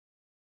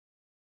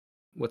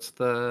What's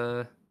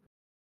the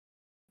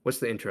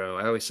intro?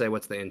 I always say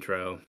what's the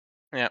intro.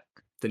 Yeah,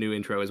 The new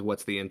intro is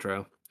what's the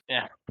intro.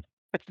 yeah.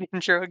 What's the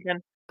intro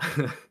again?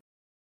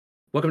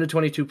 Welcome to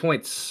 22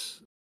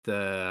 Points,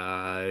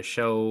 the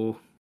show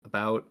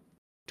about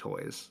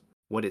toys.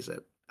 What is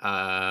it?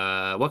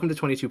 Welcome to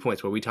 22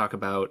 Points, where we talk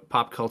about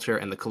pop culture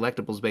and the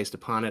collectibles based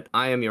upon it.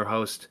 I am your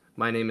host.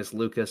 My name is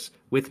Lucas.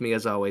 With me,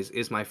 as always,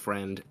 is my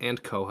friend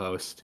and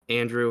co-host,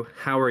 Andrew.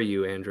 How are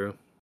you, Andrew?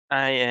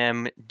 I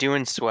am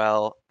doing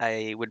swell.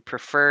 I would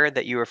prefer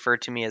that you refer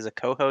to me as a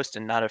co-host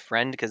and not a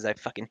friend because I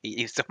fucking hate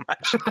you so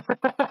much.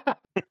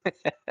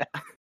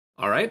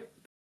 All right.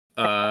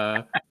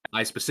 Uh,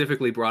 I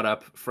specifically brought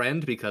up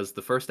friend because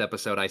the first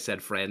episode I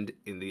said friend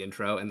in the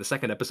intro, and the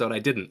second episode I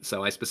didn't.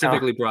 So I Oh,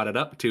 specifically brought it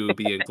up to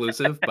be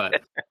inclusive,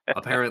 but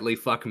apparently,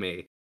 fuck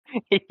me.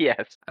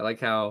 yes. I like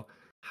how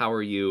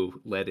are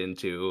you led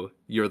into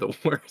you're the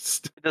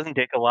worst, It doesn't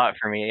take a lot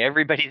for me.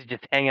 Everybody's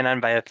just hanging on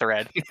by a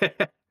thread.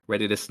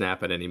 ready to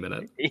snap at any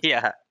minute.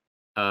 Yeah.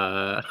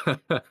 I'm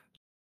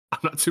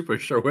not super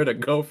sure where to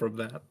go from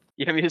that.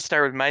 You want me to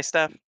start with my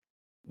stuff?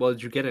 Well,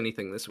 did you get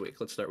anything this week?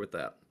 Let's start with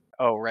that.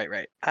 Oh, right,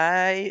 right.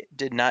 I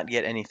did not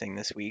get anything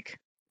this week,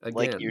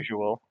 like Again,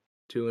 usual.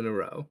 two in a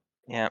row.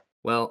 Yeah.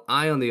 Well,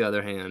 I, on the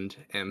other hand,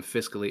 am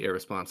fiscally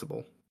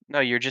irresponsible.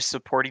 No, you're just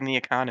supporting the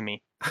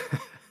economy.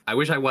 I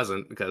wish I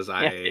wasn't because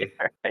Yeah,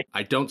 right.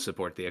 I don't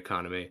support the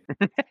economy.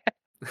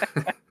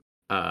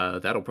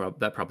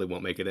 That probably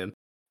won't make it in.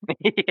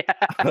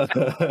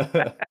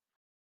 Yeah.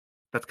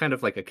 That's kind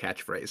of like a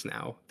catchphrase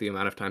now. The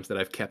amount of times that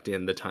I've kept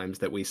in the times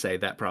that we say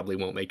that probably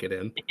won't make it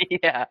in.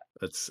 Yeah.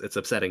 It's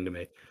upsetting to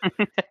me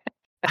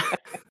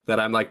that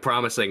I'm like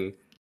promising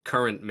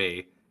current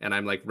me and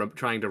I'm like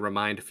trying to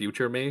remind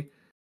future me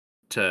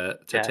to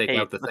Yeah. take Hey,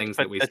 out the let's things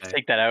put that we let's say.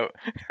 take that out.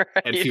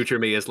 And Right. future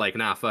me is like,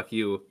 "Nah, fuck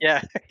you.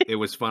 Yeah. It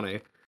was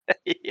funny."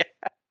 Yeah.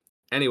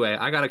 Anyway,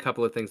 I got a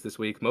couple of things this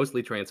week,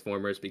 mostly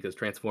Transformers because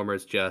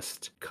Transformers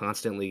just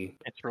constantly,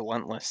 It's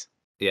relentless.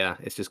 yeah,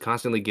 it's just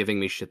constantly giving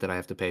me shit that I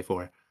have to pay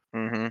for.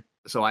 Mhm.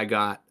 So I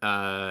got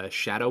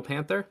Shadow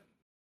Panther,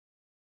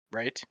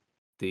 Right?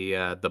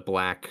 the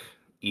black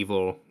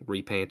evil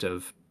repaint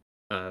of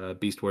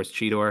Beast Wars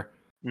Cheetor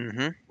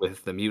Mhm.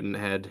 with the mutant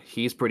head.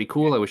 He's pretty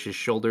cool. I wish his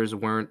shoulders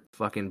weren't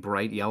fucking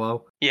bright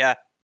yellow. Yeah.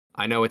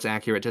 I know it's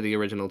accurate to the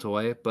original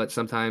toy, but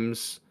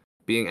sometimes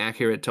being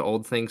accurate to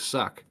old things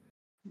suck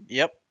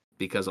Yep.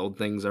 because old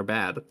things are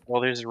bad.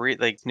 Well, there's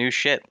like new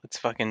shit. Let's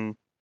fucking,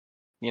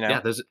 you Yeah,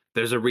 know.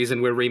 there's a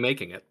reason we're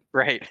remaking it.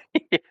 Right.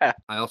 Yeah.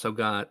 I also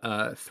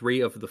got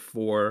three of the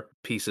four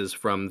pieces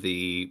from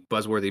the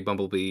Buzzworthy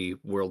Bumblebee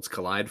Worlds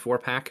Collide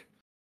 4-pack,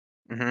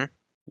 Mhm.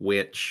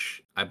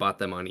 which I bought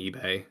them on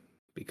eBay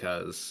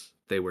because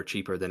they were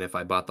cheaper than if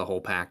I bought the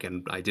whole pack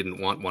and I didn't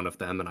want one of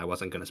them and I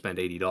wasn't going to spend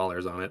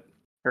 $80 on it.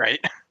 Right.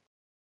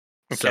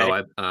 So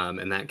Okay.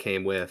 and that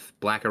came with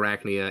Black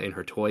Arachnia in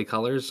her toy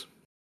colors.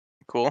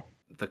 Cool.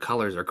 The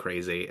colors are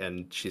crazy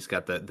and she's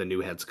got the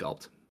new head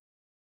sculpt,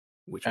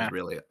 which was Yeah.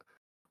 really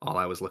all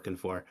I was looking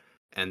for.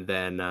 And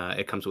then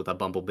it comes with a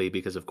Bumblebee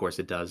because of course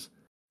it does.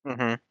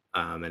 Mhm.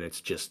 And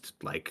it's just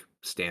like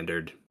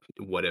standard.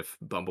 What if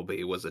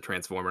Bumblebee was a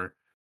Transformer,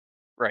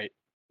 Right.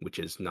 which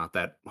is not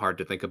that hard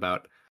to think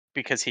about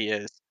Because he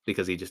is.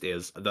 because he just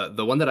is.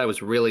 The one that I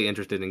was really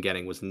interested in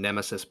getting was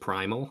Nemesis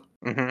Primal,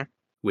 Mhm.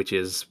 which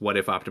is what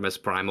if Optimus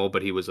Primal,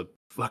 but he was a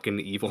fucking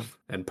evil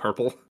and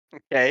purple,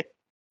 Okay.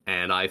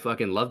 and I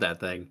fucking love that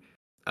thing.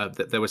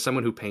 There was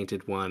someone who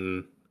painted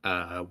one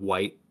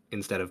white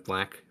instead of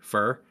black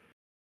fur,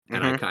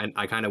 and Mhm.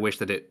 I kind of wish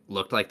that it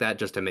looked like that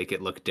just to make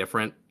it look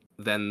different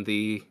than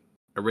the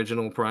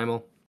original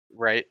Primal.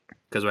 Right.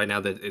 Because right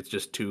now that it's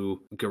just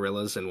two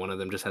gorillas and one of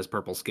them just has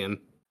purple skin,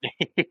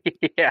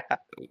 Yeah.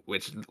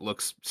 which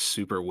looks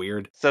super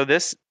weird. So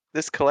this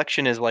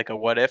collection is like a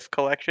what if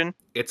collection?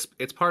 It's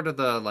part of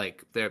the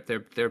like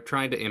they're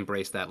trying to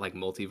embrace that like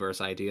multiverse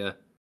idea,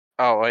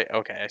 Oh,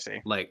 okay, I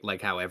see.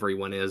 like how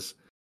everyone is.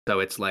 So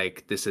it's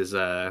like this is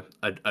a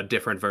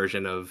different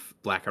version of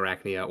Black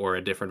Arachnia or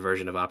a different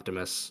version of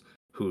Optimus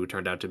who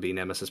turned out to be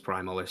Nemesis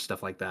Primal or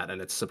stuff like that, and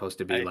it's supposed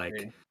to be I like,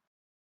 see.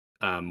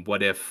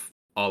 what if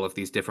all of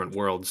these different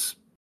worlds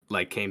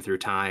like came through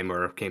time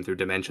or came through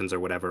dimensions or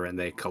whatever, and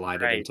they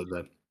collided Right. into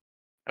the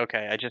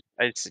Okay, I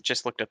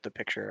just looked up the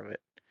picture of it,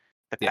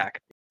 the yeah.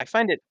 pack. I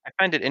find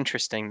it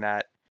interesting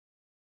that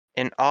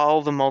in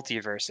all the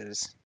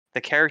multiverses,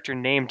 the character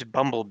named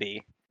Bumblebee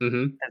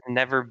Mm-hmm. has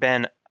never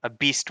been a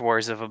Beast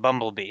Wars of a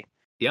Bumblebee.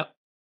 Yep.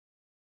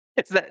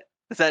 Is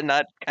that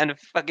not kind of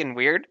fucking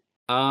weird?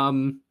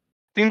 Um.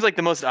 Seems like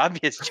the most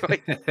obvious choice.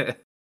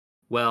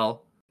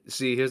 Well,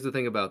 see, here's the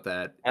thing about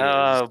that is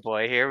Oh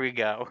boy, here we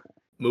go.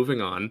 moving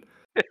on.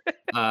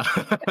 Uh,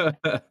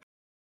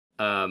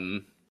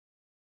 um,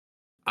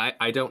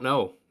 I don't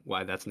know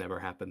why that's never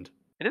happened.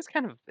 It is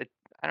kind of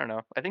I don't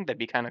know. I think that'd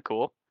be kind of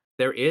cool.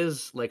 There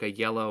is like a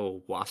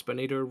yellow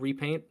Waspinator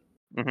repaint,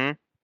 Mhm.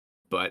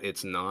 but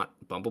it's not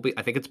Bumblebee.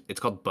 I think it's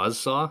called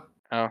Buzzsaw,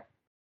 Oh,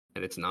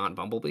 and it's not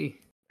Bumblebee.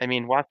 I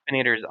mean,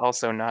 Waspinator is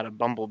also not a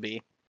Bumblebee.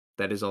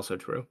 That is also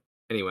true.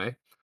 Anyway,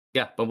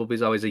 Yeah,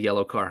 Bumblebee's always a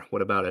yellow car.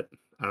 What about it?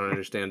 I don't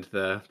understand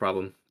the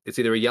problem. It's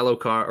either a yellow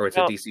car or it's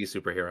a Well, DC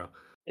superhero.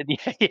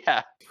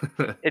 yeah,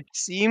 it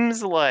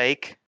seems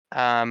like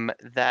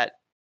that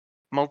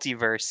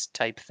multiverse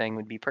type thing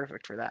would be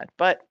perfect for that.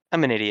 But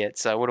I'm an idiot,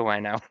 so what do I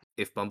know?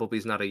 If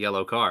Bumblebee's not a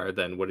yellow car,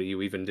 then what are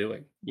you even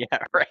doing? Yeah,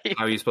 right.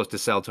 How are you supposed to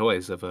sell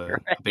toys of a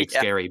big Yeah,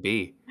 scary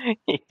bee?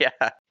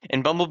 yeah.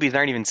 And bumblebees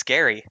aren't even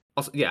scary.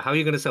 Also, yeah, how are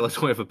you going to sell a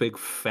toy of a big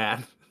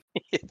fat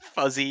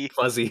Fuzzy.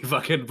 fuzzy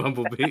fucking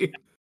bumblebee?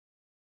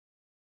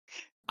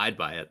 I'd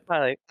buy it.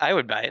 I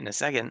would buy it in a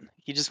second.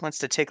 He just wants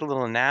to take a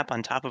little nap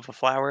on top of a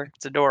flower.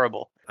 It's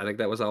adorable. I think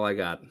that was all I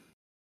got.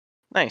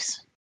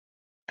 Nice.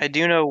 I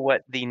do know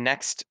what the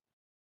next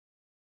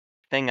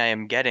thing I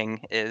am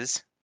getting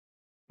is.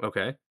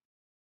 Okay.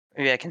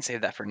 Maybe I can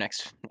save that for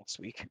next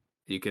week.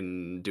 You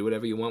can do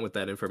whatever you want with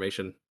that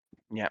information.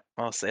 Yeah,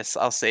 I'll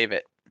save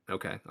it.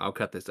 Okay, I'll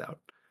cut this out.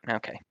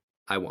 Okay.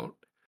 I won't,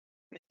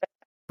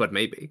 but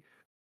maybe.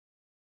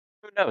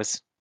 Who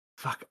knows?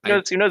 Fuck,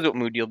 Who knows what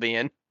mood you'll be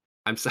in?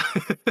 I'm so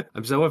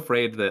I'm so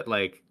afraid that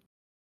like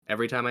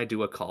every time I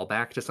do a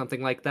callback to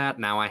something like that,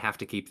 now I have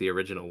to keep the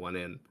original one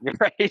in.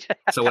 Right?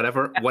 So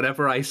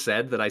whatever I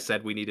said that I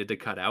said we needed to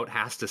cut out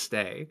has to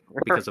stay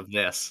because of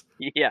this.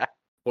 Yeah.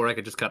 Or I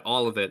could just cut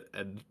all of it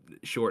and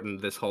shorten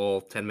this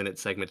whole 10-minute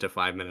segment to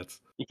 5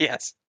 minutes.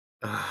 Yes.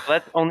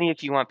 That's only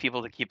if you want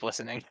people to keep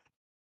listening.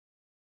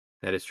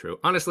 That is true.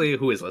 Honestly,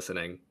 who is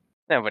listening?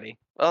 Nobody.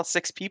 Well,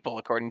 6 people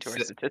according to our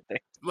Si-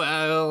 statistics.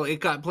 Well,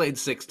 it got played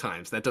 6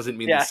 times. That doesn't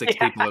mean that Yeah, six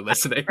yeah. people are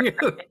listening.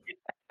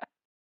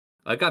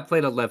 It got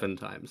played 11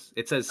 times.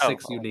 It says Oh,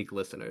 six unique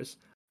listeners.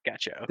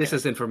 gotcha. This Okay.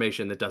 is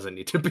information that doesn't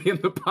need to be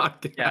in the Yeah,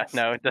 podcast.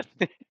 no, it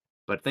doesn't.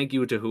 But thank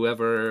you to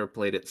whoever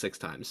played it 6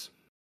 times.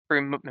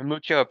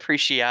 Mucho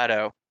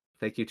apreciado.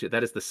 Thank you to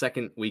that is the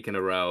second week in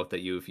a row that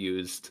you've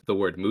used the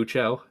word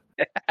mucho.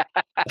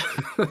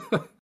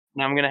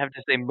 Now I'm gonna have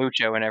to say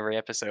mucho in every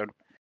episode.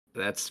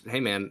 That's hey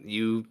man,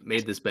 you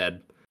made this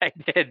bed. I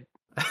did.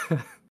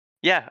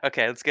 Yeah,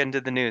 okay, let's get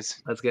into the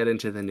news. Let's get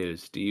into the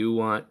news. Do you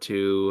want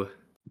to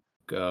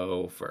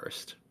go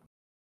first?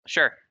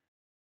 Sure.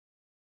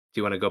 Do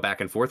you want to go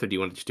back and forth, or do you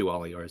want to just do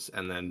all of yours,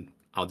 and then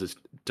I'll just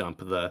dump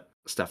the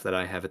stuff that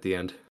I have at the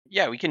end?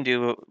 Yeah, I can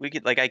do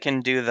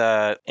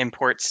the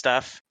import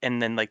stuff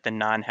and then like the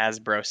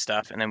non-Hasbro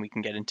stuff, and then we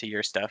can get into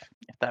your stuff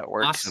if that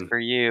works Awesome. for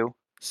you.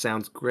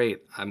 Sounds great.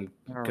 I'm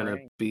All gonna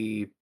right.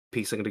 be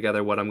piecing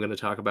together what I'm gonna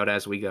talk about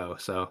as we go,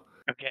 so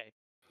Okay.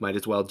 might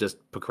as well just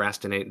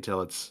procrastinate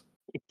until it's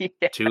Yeah.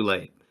 too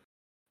late.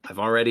 I've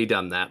already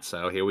done that,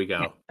 so here we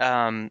go.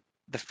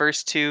 The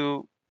first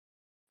two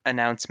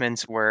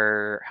announcements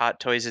were Hot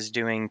Toys is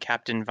doing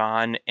Captain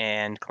Von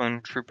and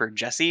Clone Trooper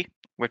Jesse,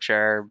 which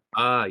are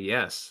Ah,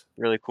 yes,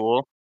 really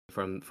cool.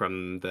 from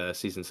the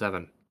season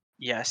 7.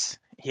 Yes,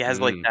 he has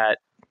like Mm, that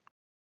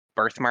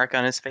birthmark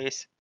on his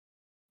face.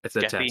 it's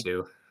a Jeffy.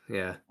 tattoo.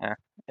 Yeah, Yeah.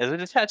 Is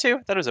it a tattoo?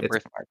 I thought it was a it's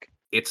birthmark.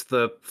 it's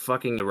the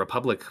fucking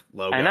Republic I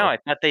know. logo. I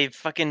thought they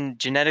fucking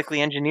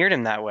genetically engineered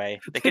him that way.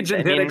 They They could. I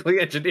mean, genetically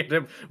engineered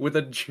him with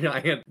a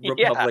giant yeah,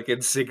 Republic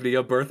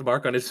insignia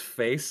birthmark on his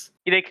face.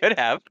 they could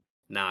have.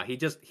 Nah,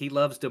 he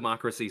loves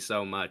democracy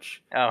so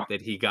much Oh,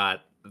 that he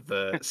got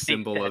the the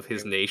symbol of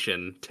his tattoo.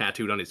 nation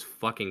tattooed on his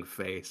fucking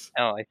face.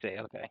 Oh, I see.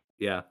 Okay.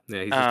 Yeah,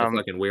 he's just a Um,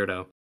 fucking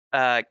weirdo.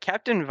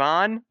 Captain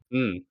Vaughn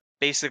Mm,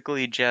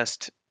 basically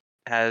just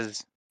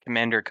has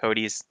Commander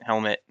Cody's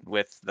helmet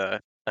with the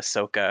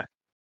Ahsoka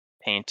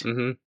paint.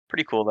 mm-hmm.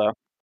 Pretty cool though.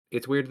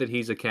 It's weird that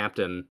he's a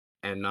captain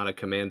and not a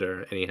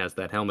commander, and he has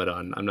that helmet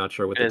on. I'm not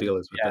sure what the It is, deal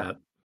is with yeah. that.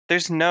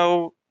 There's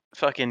no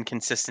fucking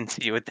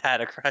consistency with that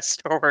across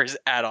Star Wars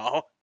at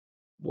all.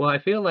 Well, I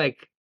feel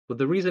like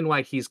the reason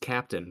why he's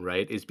captain,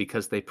 right, is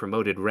because they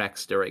promoted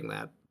Rex during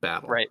that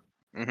battle. Right.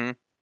 Mm-hmm.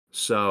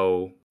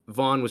 So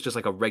Vaughn was just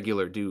like a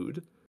regular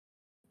dude.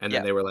 And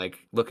then Yeah. they were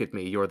like, "Look at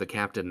me, you're the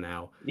captain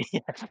now." Yeah.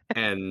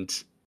 And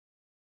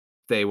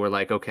they were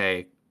like,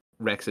 "Okay,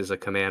 Rex is a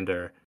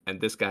commander." And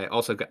this guy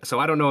also got, so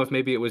I don't know if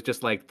maybe it was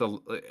just like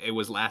it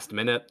was last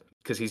minute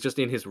because he's just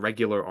in his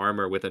regular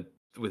armor with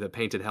a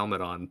painted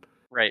helmet on.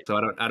 Right. So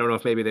I don't know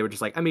if maybe they were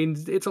just like, I mean,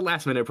 it's a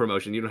last minute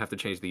promotion. You don't have to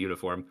change the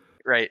uniform.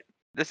 Right.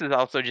 This is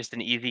also just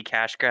an easy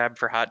cash grab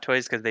for Hot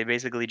Toys because they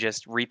basically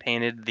just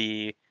repainted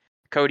the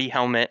Cody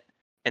helmet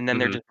and then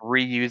they're Hmm. just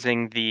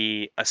reusing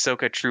the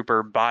Ahsoka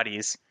Trooper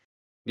bodies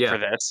for Yeah.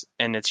 this,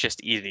 and it's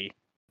just easy.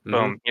 Hmm.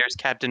 Boom. Here's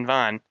Captain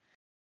Vaughn.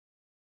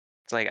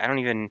 It's like I don't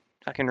even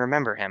fucking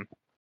remember him.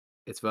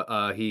 It's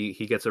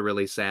he gets a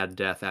really sad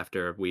death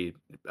after we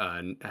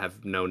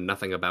have known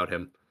nothing about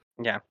him.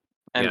 Yeah.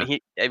 And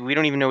Yeah. we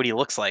don't even know what he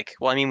looks like.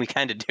 Well, I mean, we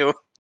kind of do,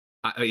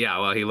 Yeah.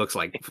 Well, he looks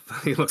like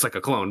he looks like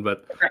a clone,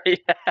 but right?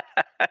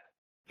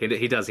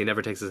 he does. He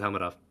never takes his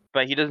helmet off.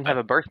 But he doesn't have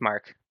But a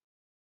birthmark.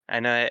 I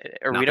know,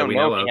 or we not that don't we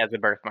know know if he of. has a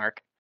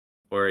birthmark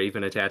Or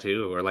even a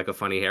tattoo or like a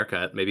funny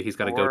haircut. Maybe he's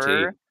got a or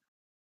goatee.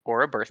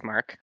 a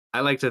birthmark. I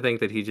like to think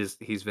that he's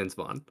Vince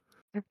Vaughn.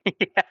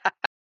 Yeah.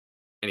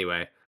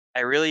 Anyway, I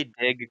really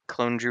dig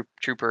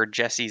Trooper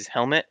Jesse's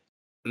helmet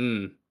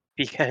mm,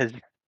 because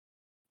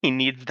He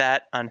needs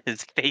that on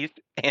his face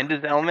and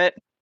his helmet.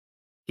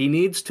 He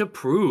needs to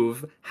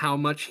prove how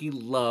much he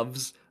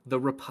loves the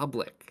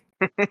Republic.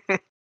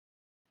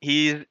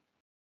 He's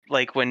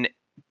like when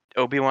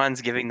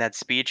Obi-Wan's giving that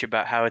speech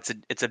about how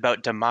it's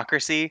about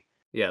democracy.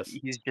 Yes.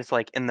 He's just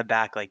like in the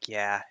back, like,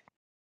 yeah,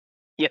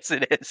 yes,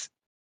 it is.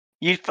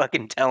 You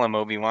fucking tell him,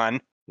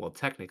 Obi-Wan. Well,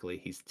 technically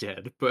he's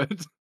dead, but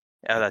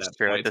Oh, at that's that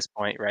true at point, this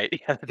point, right? Yeah,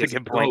 that's a his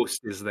good point.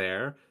 ghost is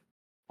there.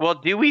 Well,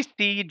 do we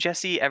see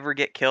Jesse ever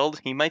get killed?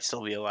 He might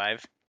still be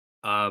alive.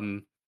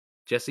 Um,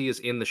 Jesse is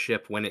in the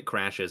ship when it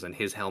crashes, and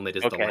his helmet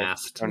is the Okay.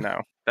 last. Oh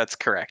no, that's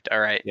correct. All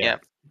right. Yeah,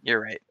 Yep.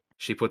 You're right.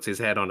 she puts his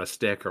head on a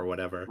stick or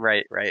whatever.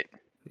 Right. Right.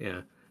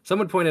 Yeah.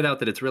 Someone pointed out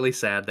that it's really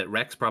sad that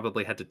Rex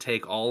probably had to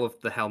take all of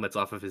the helmets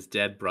off of his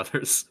dead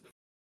brothers.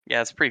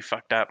 Yeah, it's pretty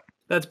fucked up.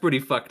 That's pretty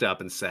fucked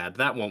up and sad.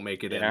 That won't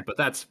make it Yeah. in, but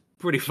that's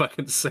pretty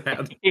fucking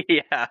sad.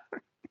 Yeah.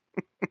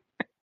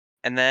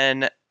 And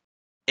then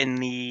in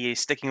the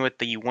sticking with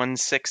the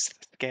 1/6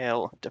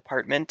 scale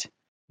department,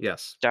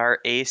 Yes. Star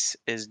Ace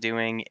is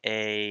doing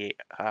a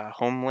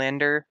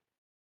Homelander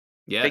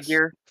Yes.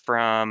 figure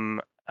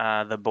from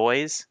The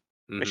Boys.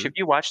 Which, Hmm. if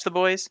you watch The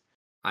Boys,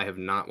 I have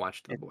not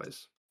watched The it's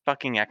Boys.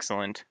 fucking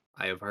excellent.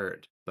 I have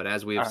heard. But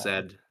as we have Uh,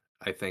 said,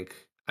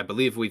 I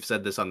believe we've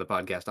said this on the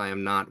podcast, I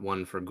am not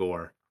one for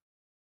gore.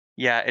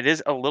 yeah, it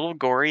is a little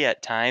gory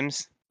at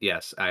times.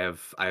 Yes, I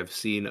have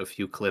seen a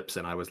few clips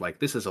and I was like,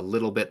 this is a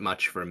little bit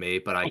much for me,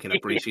 but I can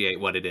appreciate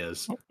what it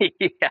is.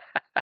 Yeah.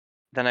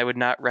 Then I would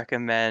not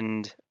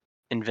recommend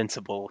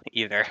Invincible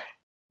either.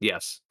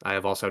 Yes, I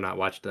have also not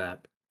watched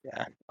that.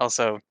 Yeah.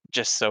 Also,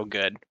 just so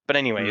good. But Mm.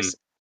 anyways,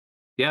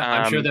 Yeah,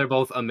 I'm sure um, they're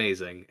both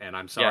amazing, and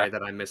I'm yeah, sorry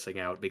that I'm missing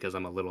out because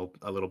I'm a little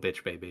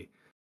bitch baby.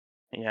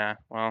 yeah.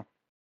 Well,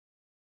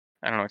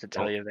 I don't know what to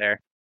tell Don't you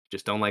there.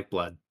 just don't like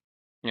blood.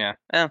 Yeah.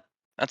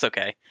 That's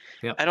okay.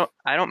 Yep.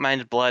 I don't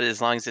mind blood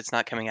as long as it's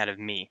not coming out of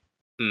me.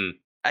 Mm.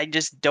 I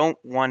just don't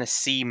want to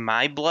see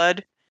my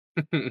blood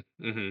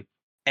Mhm.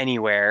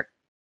 anywhere,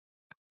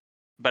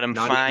 but I'm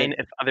Not even fine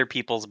if other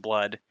people's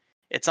blood.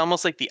 It's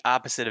almost like the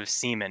opposite of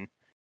semen.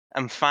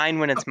 I'm fine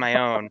when it's my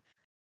own,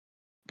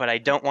 but I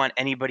don't want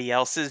anybody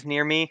else's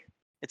near me.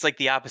 It's like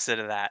the opposite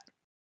of that.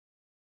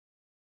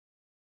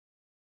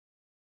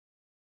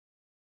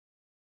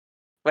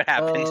 What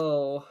happened?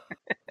 Oh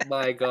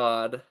my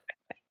god.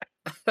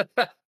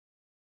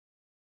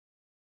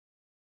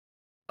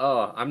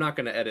 Oh, I'm not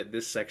gonna edit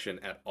this section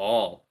at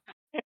all.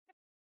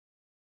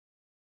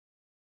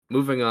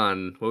 Moving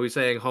on. What were we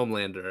saying?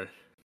 Homelander.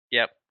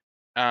 Yep.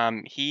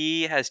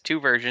 He has two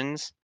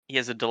versions. He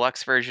has a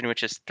deluxe version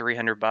which is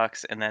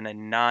 $300 and then a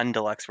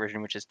non-deluxe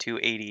version which is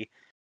 280.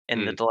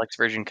 And the Mm. deluxe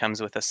version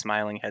comes with a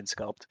smiling head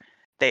sculpt.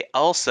 They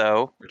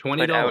also For $20.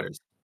 put out,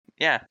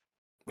 yeah,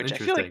 which I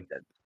feel like Interesting.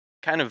 that's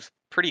kind of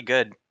pretty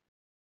good.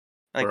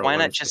 For Like a why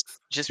not 1/6.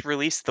 just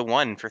release the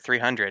one for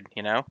 300,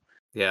 you know?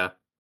 Yeah.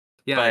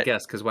 Yeah, I But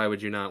guess, because why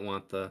would you not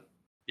want the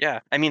yeah,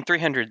 I mean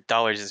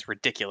 $300 is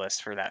ridiculous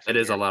for that it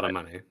is a figure, lot of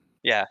but money.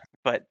 yeah,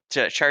 but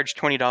to charge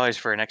 $20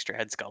 for an extra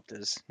head sculpt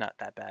is not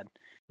that bad.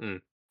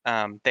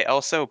 Mm. They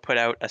also put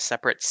out a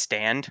separate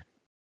stand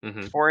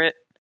Mhm. for it,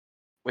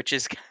 which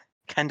is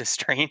kind of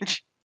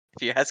strange,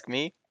 if you ask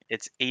me.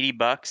 It's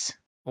 $80.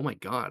 Oh my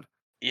god.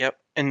 Yep,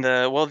 and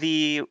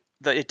the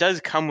it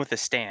does come with a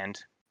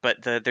stand,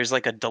 but there's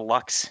like a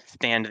deluxe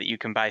stand that you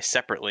can buy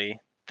separately.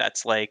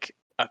 That's like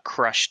a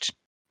crushed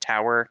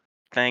tower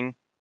thing.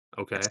 It's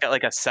Okay. got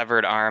like a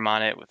severed arm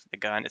on it with the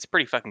gun. It's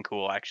pretty fucking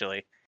cool,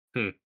 actually.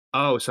 Hmm.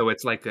 Oh, so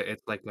it's like a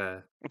It's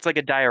like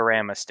a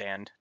diorama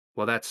stand.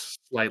 well, that's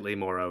slightly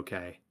more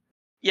okay.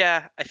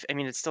 Yeah, I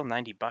mean it's still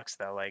 $90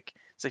 though. Like,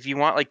 so if you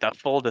want like the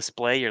full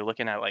display, you're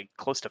looking at like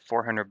close to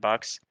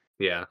 $400.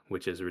 Yeah,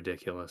 which is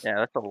ridiculous. Yeah,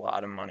 that's a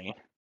lot of money.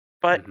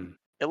 But Mhm.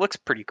 it looks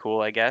pretty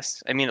cool, I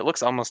guess. I mean, it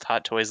looks almost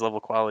Hot Toys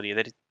level quality.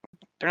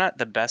 They're not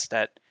the best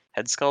at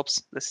head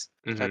sculpts. That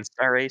Mhm.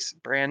 Star Race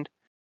brand.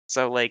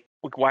 So like,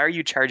 why are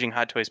you charging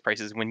Hot Toys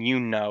prices when you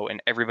know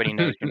and everybody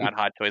knows you're not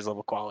Hot Toys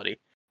level quality?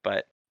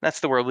 But that's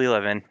the world we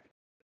live in.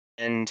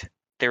 And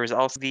there was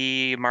also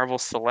the Marvel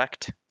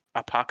Select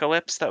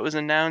Apocalypse that was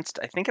announced.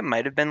 I think it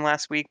might have been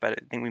last week, but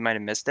I think we might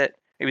have missed it.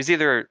 It was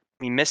either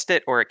we missed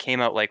it or it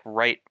came out like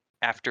right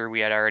after we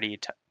had already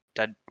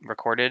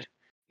recorded.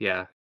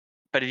 Yeah.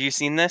 But have you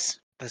seen this?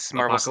 This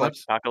Marvel Select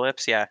Apocalypse?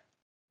 Apocalypse? Yeah,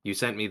 You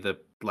sent me the,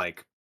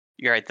 like,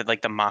 you're right.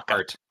 Like the mock-up.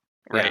 art.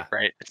 Right, Yeah.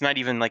 right. It's not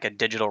even like a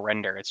digital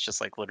render. It's just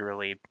like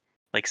literally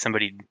like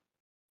somebody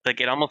like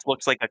it almost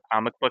looks like a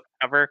comic book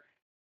cover,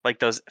 like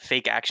those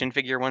fake action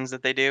figure ones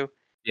that they do.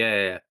 Yeah,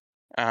 yeah,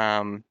 yeah.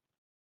 Um,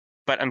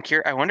 but I'm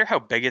curious. I wonder how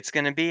big it's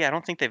going to be. I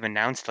don't think they've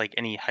announced like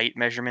any height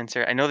measurements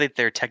or I know that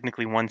they're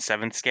technically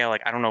 1/7 scale.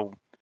 Like I don't know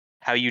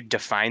how you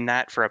define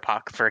that for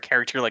for a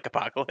character like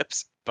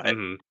Apocalypse, but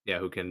Mhm. Yeah,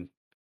 who can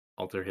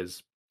alter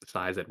his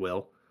size at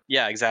will.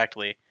 yeah,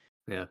 exactly.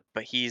 Yeah.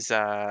 But he's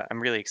I'm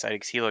really excited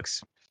because he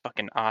looks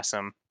fucking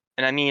awesome.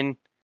 And I mean,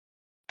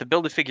 the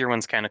build a figure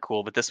one's kind of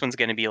cool, but this one's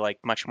going to be like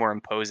much more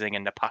imposing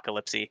and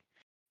apocalypsy.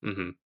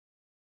 Mhm.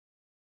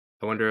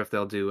 I wonder if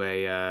they'll do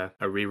a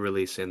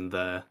re-release in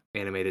the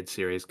animated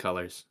series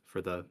colors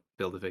for the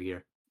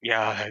Build-A-Figure.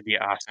 Yeah, that'd be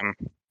awesome.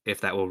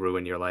 If that will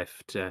ruin your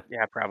life to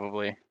Yeah,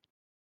 probably.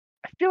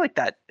 I feel like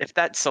that if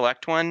that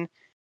select one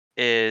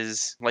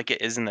is like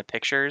it is in the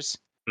pictures,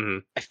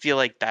 Mhm. I feel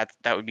like that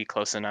would be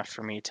close enough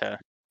for me to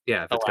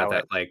Yeah, if it's got allow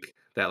it.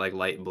 that, like,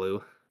 light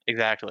blue,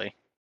 Exactly.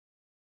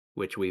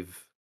 which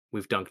we've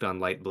dunked on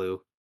light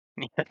blue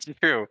That's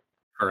true.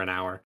 for an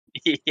hour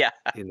Yeah.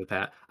 in the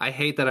past. I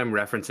hate that I'm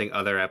referencing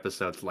other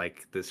episodes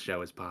like this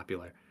show is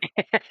popular.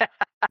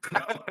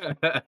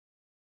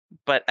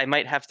 But I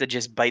might have to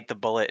just bite the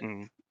bullet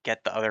and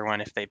get the other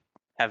one if they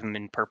have him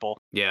in purple.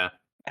 Yeah.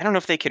 I don't know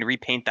if they can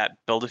repaint that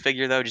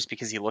Build-A-Figure though, just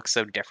because he looks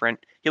so different.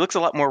 He looks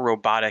a lot more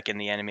robotic in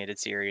the animated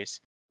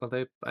series.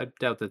 Well, I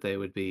doubt that they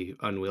would be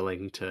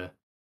unwilling to,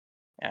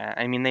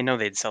 I mean, they know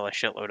they'd sell a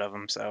shitload of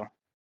them, so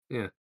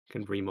yeah,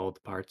 can remold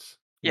the parts.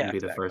 yeah,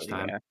 Wouldn't be the first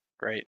exactly. time. Yeah,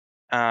 great.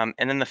 And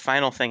then the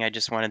final thing I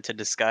just wanted to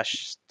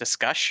discuss,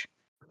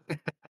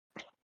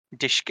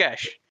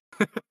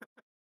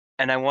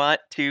 and I want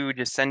to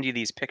just send you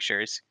these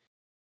pictures.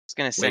 It's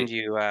gonna send Wait,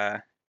 you.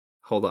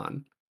 hold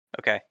on.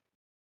 Okay.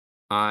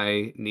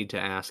 I need to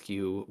ask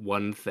you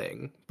one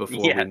thing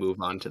before we Yes. move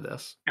on to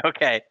this.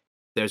 Okay.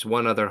 There's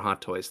one other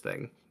Hot Toys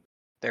thing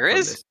There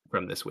is.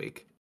 from this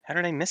week. How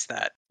did I miss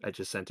that? I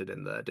just sent it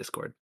in the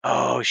Discord.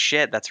 Oh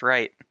shit, that's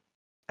right.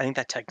 I think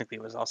that technically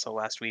was also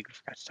last week. We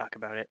forgot to talk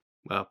about it.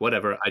 Well,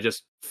 whatever. I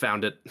just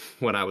found it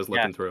when I was Yeah.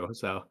 looking through.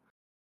 So,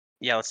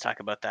 Yeah, let's talk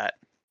about that.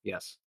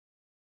 yes.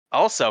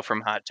 Also from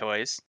Hot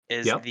Toys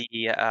is Yep.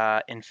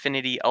 the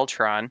Infinity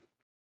Ultron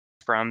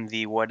from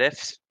the What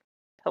If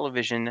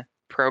television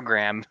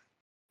program,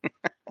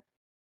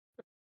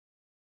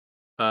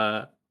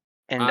 Uh,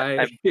 and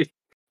I I.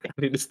 I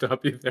need to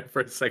stop you there for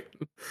a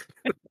second.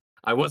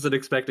 I wasn't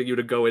expecting you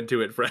to go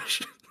into it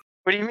fresh.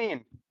 What do you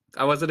mean?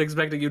 I wasn't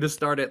expecting you to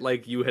start it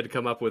like you had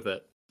come up with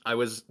it. I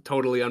was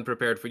totally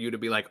unprepared for you to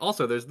be like,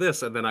 also there's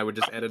this, and then I would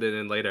just edit it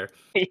in later.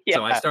 So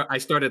Yeah. I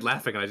started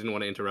laughing and I didn't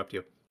want to interrupt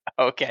you.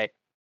 Okay.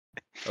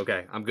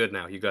 Okay, I'm good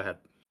now. You go ahead.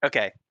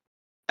 Okay.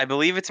 I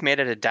believe it's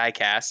made at a die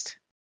cast,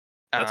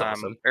 That's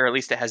awesome. or at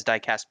least it has die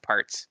cast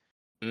parts,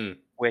 Mm.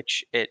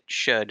 which it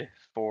should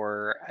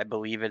for. I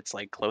believe it's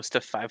like close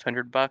to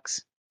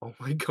 $500. Oh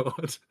my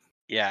god.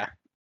 Yeah.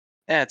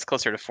 Yeah, it's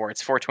closer to four.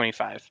 It's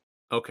 425.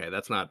 Okay,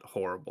 that's not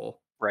horrible.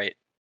 Right.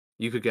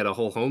 You could get a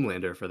whole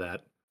Homelander for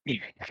that. You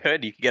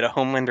could. You could get a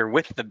Homelander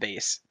with the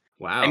base.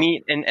 I Wow.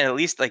 mean, and at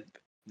least like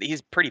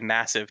he's pretty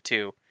massive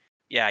too.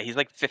 Yeah, he's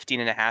like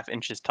 15.5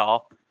 inches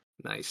tall.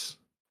 Nice.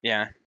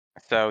 Yeah.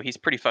 So he's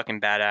pretty fucking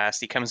badass.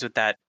 He comes with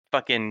that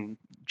fucking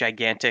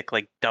gigantic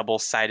like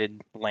double-sided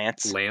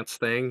lance. Lance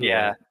thing, Yeah,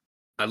 yeah.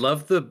 I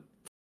love the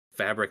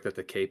fabric that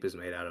the cape is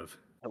made out of.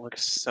 it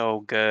looks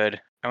so good.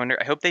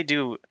 I hope they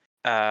do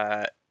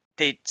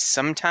they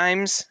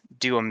sometimes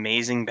do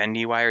amazing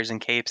bendy wires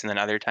and capes and then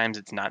other times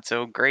it's not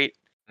so great.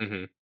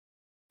 Mhm.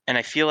 And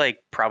I feel like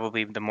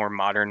probably the more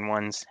modern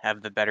ones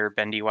have the better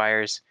bendy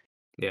wires.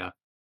 Yeah.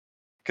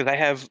 Because I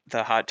have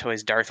the Hot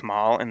Toys Darth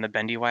Maul and the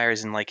bendy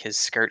wires and like his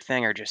skirt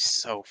thing are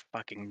just so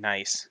fucking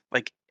nice.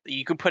 Like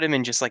you could put him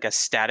in just like a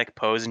static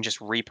pose and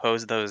just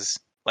repose those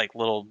like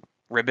little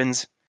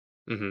ribbons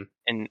Mhm.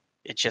 and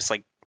it's just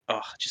like oh,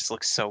 it just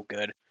looks so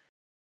good.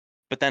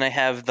 But then I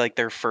have like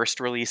their first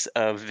release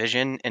of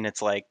Vision and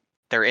it's like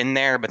they're in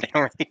there but they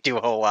don't really do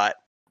a whole lot.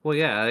 Well,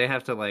 yeah, they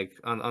have to like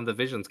on the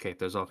Visions cape.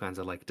 There's all kinds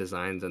of like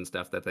designs and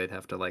stuff that they'd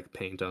have to like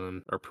paint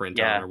on or print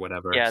on Yeah. or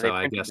whatever. Yeah, they So I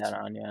printed guess that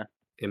on, yeah.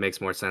 it makes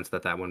more sense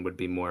that that one would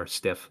be more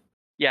stiff.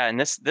 Yeah, and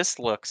this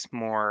looks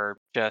more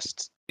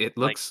just It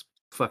like looks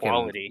fucking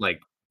quality.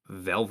 like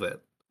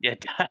velvet. Yeah,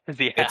 it does,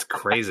 yeah. It's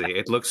crazy.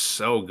 It looks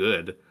so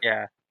good.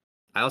 Yeah.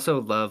 I'm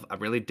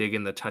really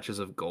digging the touches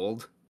of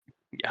gold.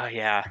 Oh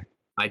yeah.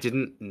 I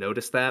didn't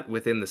notice that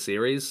within the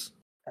series,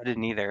 I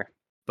didn't either.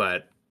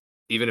 but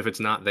even if it's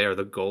not there,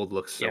 the gold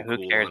looks Yeah, so who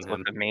cool cares? on It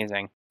looks him.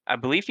 amazing. I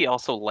believe he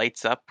also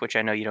lights up, which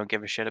I know you don't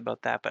give a shit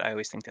about that, but I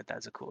always think that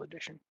that's a cool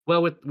addition.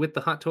 Well, with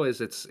the Hot Toys,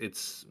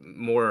 it's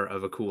more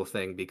of a cool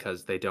thing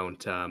because they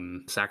don't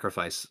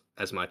sacrifice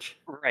as much.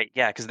 Right,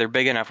 yeah, because they're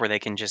big enough where they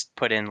can just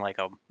put in like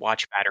a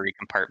watch battery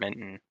compartment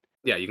and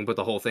Yeah, you can put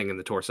the whole thing in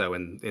the torso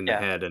and in the yeah,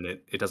 head, and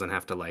it doesn't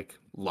have to like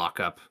lock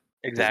up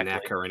his exactly.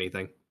 neck or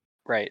anything.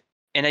 Right.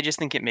 And I just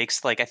think it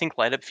makes like I think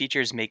light up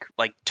features make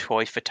like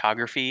toy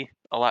photography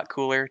a lot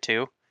cooler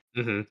too.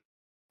 Hmm.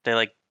 They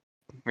like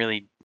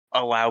really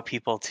allow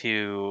people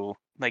to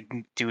like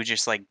do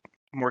just like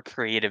more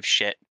creative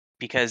shit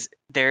because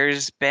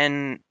there's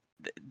been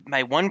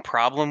my one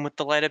problem with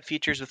the light up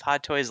features with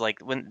Hot Toys like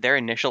when their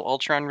initial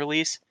Ultron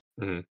release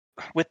Hmm.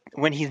 with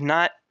when he's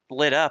not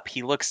lit up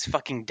he looks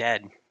fucking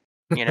dead,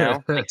 you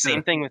know, like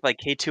same thing with like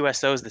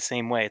K2SO is the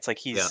same way. It's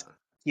like Yeah,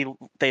 he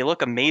they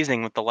look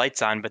amazing with the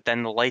lights on but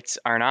then the lights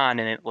aren't on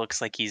and it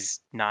looks like he's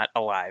not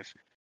alive.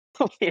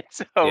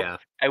 So yeah.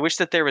 I wish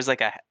that there was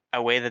like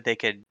a way that they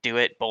could do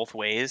it both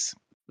ways,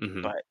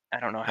 Hmm. but I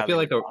don't know I how feel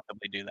they like would a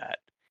possibly do that.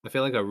 I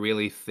feel like a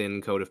really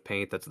thin coat of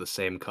paint that's the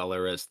same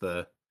color as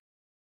the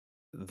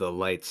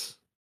lights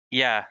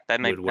Yeah,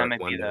 would that work might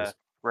be the wonders.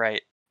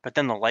 right. But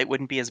then the light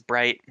wouldn't be as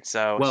bright,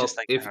 so it's just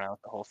Well, like, I if don't know,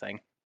 the whole thing.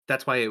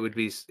 that's why it would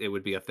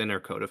be a thinner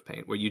coat of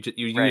paint where you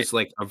Right. use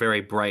like a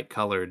very bright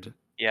colored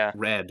Yeah.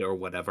 red or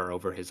whatever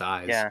over his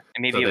eyes Yeah.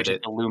 And maybe so it would that just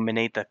it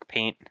illuminate the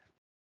paint.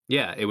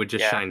 yeah, it would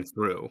just Yeah. shine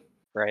through.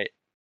 Right.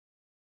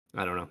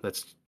 I don't know.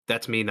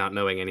 That's me not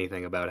knowing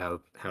anything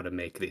about how to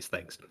make these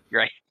things.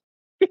 Right.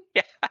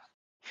 Yeah.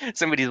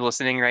 Somebody's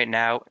listening right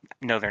now.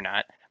 No, they're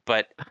not.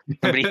 But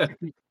somebody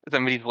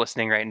somebody's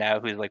listening right now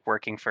who's like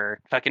working for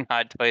fucking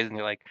Hot Toys and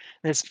they're like,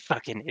 this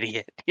fucking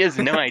idiot. He has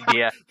no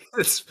idea.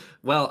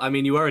 Well, I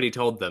mean, you already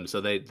told them, so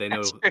they That's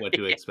know right. what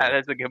to Yeah, expect.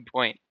 that's a good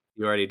point.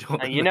 You already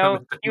told them You the know,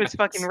 he was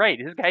fucking mess. right.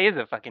 This guy is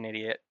a fucking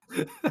idiot.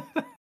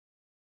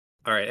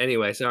 All right.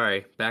 Anyway,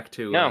 sorry. Back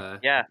to No,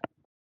 yeah.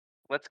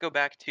 Let's go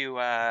back to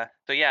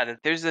so yeah,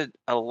 there's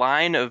a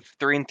line of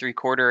 3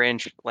 3/4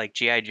 inch like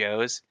GI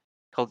Joes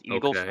called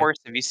Eagle okay. Force.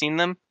 Have you seen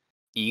them?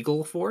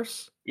 Eagle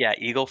Force. Yeah,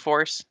 Eagle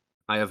Force.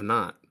 I have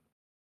not.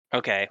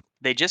 Okay.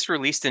 They just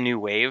released a new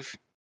wave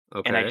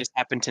and I Okay. just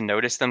happened to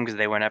notice them because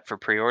they went up for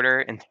pre-order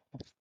and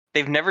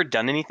they've never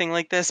done anything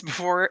like this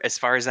before as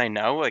far as I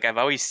know. Like I've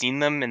always seen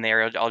them and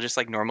they're all just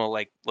like normal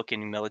like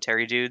looking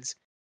military dudes.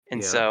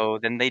 And Yeah. so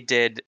then they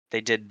did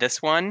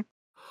this one.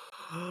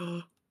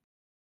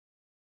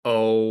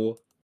 Oh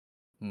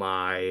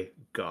my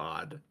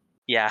god.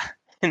 Yeah.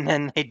 And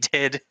then they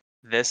did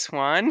this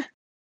one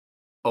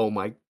Oh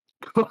my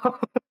god.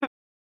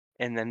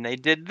 and then they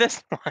did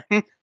this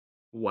one.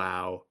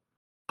 Wow.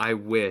 I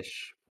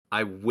wish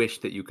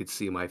that you could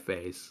see my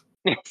face.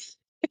 Do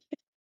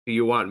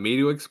you want me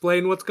to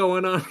explain what's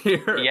going on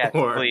here Yes,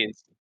 or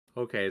please.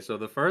 okay, so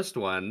the first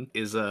one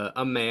is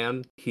a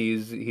man.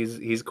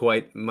 He's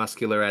quite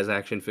muscular as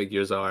action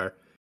figures are.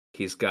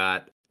 He's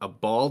got a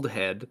bald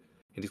head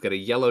and he's got a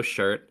yellow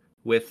shirt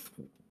with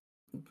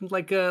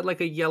like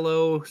a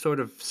yellow sort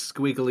of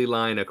squiggly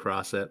line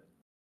across it.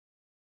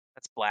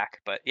 That's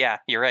black, but yeah,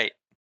 you're right.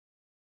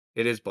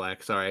 It is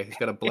black, sorry. He's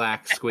got a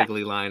black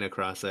squiggly line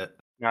across it.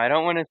 No, I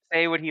don't wanna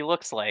say what he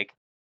looks like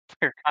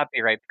for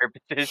copyright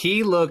purposes.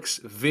 He looks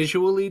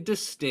visually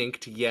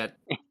distinct yet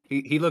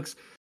he looks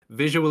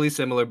visually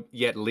similar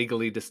yet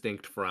legally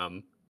distinct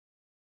from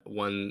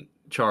one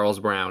Charles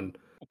Brown.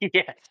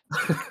 Yes.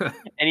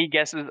 Any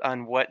guesses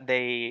on what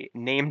they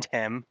named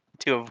him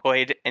to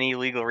avoid any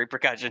legal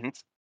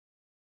repercussions?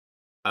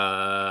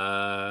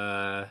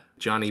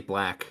 Johnny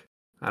Black.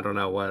 I don't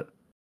know what.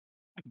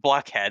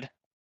 Blockhead.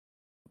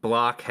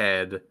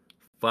 Blockhead.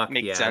 Fuck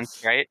Makes sense,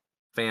 yes. right?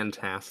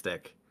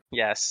 Fantastic.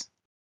 Yes.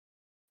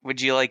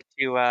 Would you like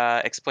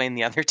to, explain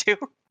the other 2?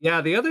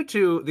 Yeah, the other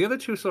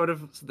two sort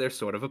of they're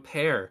sort of a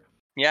pair.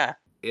 Yeah.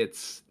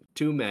 It's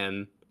two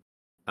men.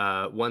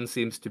 One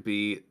seems to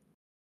be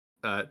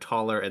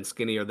taller and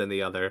skinnier than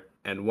the other,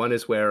 and one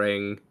is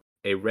wearing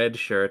a red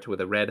shirt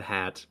with a red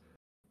hat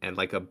and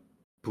like a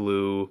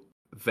blue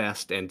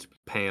vest and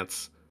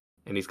pants,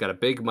 and he's got a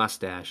big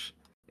mustache,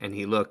 and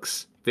he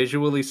looks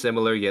visually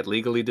similar yet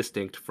legally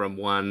distinct from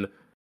one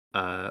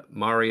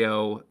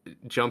Mario,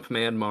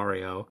 Jumpman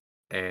Mario,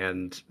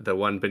 and the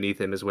one beneath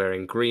him is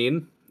wearing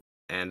green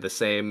and the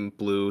same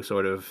blue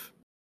sort of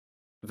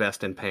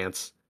vest and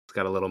pants. He's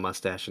got a little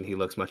mustache, and he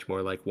looks much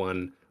more like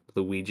one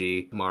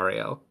Luigi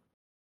Mario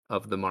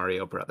of the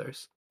Mario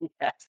Brothers.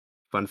 Yes.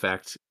 Fun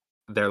fact,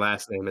 their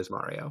last name is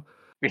Mario.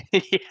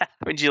 Yeah.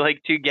 Would you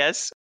like to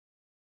guess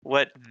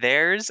what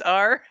theirs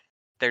are?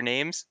 Their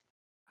names?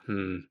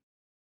 Hmm.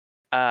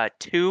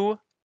 2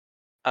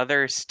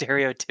 other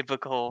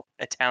stereotypical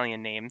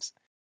Italian names.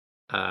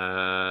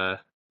 Uh,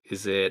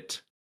 is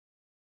it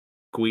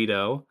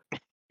Guido?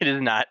 It is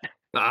not.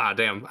 Ah,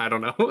 damn, I don't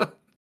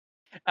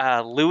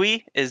know.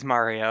 Louis is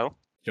Mario,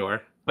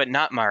 Sure. but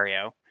not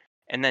Mario,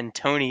 and then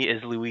Tony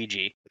is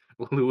Luigi.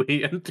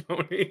 Louis and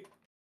Tony.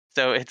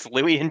 So it's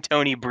Louis and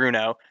Tony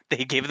Bruno.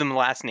 They gave them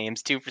last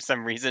names too for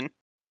some reason.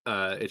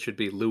 It should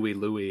be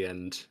Louis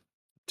and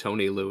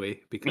Tony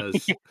Louis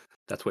because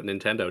that's what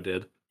Nintendo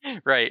did.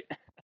 Right.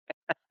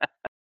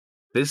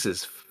 This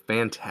is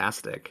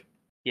fantastic.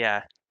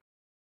 Yeah.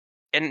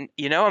 And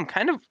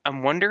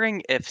I'm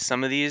wondering if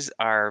some of these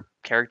are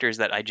characters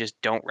that I just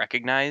don't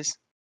recognize.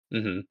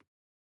 Mm-hmm.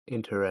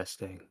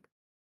 Interesting.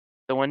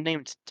 The one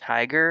named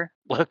Tiger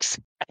looks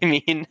I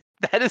mean,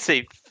 that is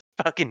a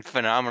fucking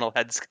phenomenal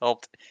head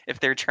sculpt if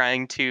they're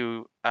trying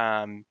to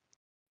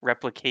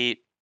replicate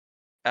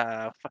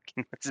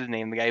fucking what's his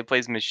name? The guy who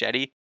plays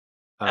Machete?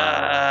 Uh,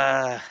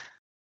 Uh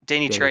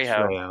Danny Danny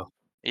Trejo. Trejo.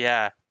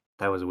 Yeah.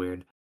 That was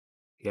weird.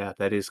 Yeah,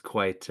 that is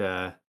quite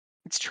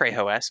It's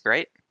Trejo-esque,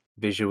 right?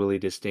 visually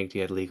distinct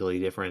yet legally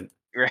different.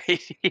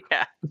 Right?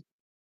 Yeah.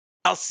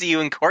 I'll see you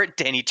in court,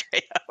 Danny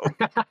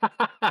Trejo.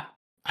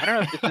 I don't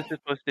know if this is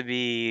supposed to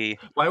be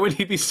Why would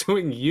he be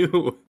suing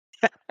you?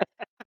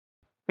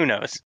 who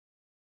knows.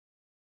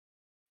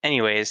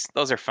 Anyways,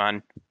 those are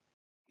fun.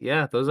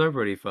 Yeah, those are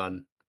pretty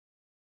fun.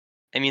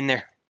 I mean,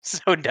 they're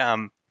so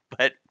dumb,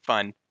 but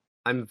fun.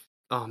 I'm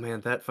oh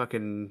man, that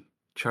fucking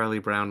Charlie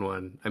Brown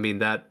one. I mean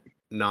that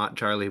not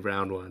Charlie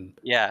Brown one.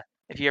 Yeah.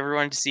 If you ever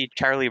wanted to see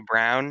Charlie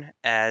Brown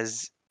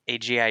as a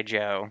GI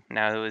Joe.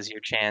 Now it was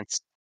your chance.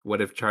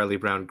 What if Charlie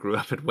Brown grew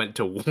up and went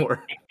to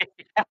war?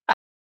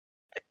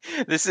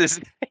 This is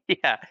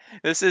yeah.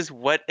 This is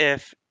what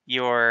if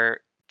your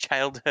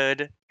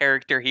childhood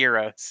character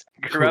heroes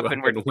grew Grew up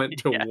and up were and went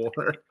to yeah.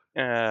 war.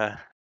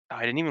 Oh,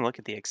 I didn't even look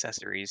at the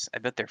accessories. I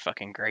bet they're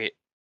fucking great.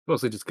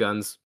 Mostly just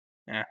guns,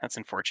 Yeah, that's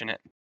unfortunate.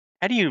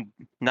 How do you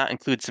not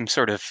include some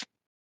sort of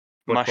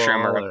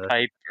mushroom or football, a or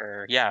pipe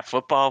or yeah,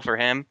 football for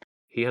him?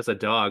 he has a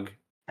dog.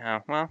 Oh,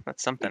 well,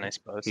 that's something, I He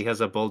suppose. he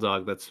has a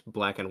bulldog that's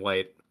black and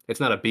white. It's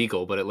not a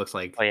beagle, but it looks Oh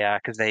like yeah,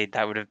 because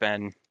that would have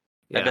been.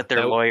 I yeah, bet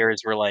their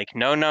lawyers were like,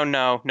 no, no,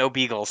 no, no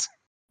beagles.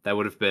 that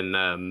would have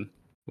been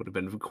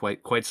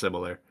quite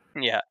similar.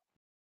 Yeah.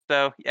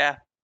 So yeah,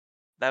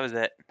 that was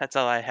it. That's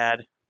all I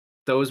had.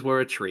 Those were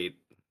a treat.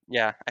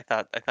 Yeah, I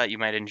thought you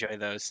might enjoy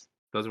those.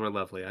 Those were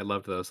lovely. I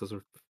loved those. Those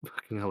were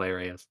fucking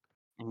hilarious.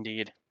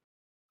 Indeed.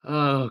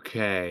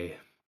 Okay.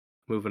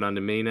 Moving on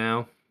to me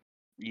now,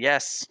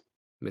 Yes.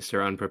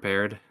 Mr.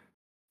 Unprepared.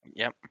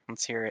 Yep.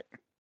 Let's hear it.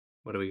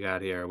 What do we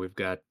got here? We've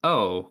got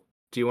oh,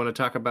 do you want to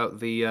talk about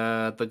the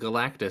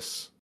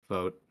Galactus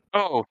vote?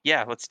 Oh,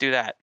 yeah, let's do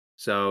that.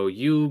 So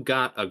you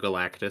got a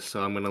Galactus,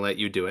 so I'm gonna let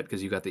you do it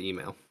because you got the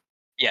email.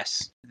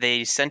 Yes.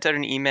 They sent out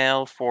an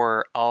email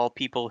for all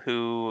people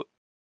who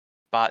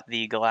bought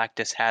the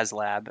Galactus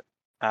HasLab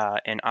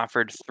and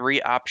offered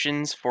 3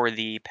 options for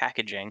the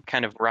packaging,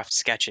 kind of rough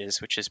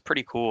sketches, which is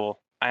pretty cool.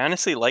 I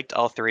honestly liked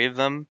all 3 of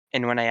them,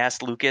 and when I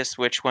asked Lucas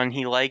which one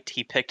he liked,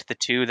 he picked the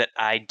 2 that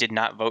I did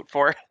not vote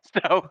for.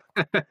 So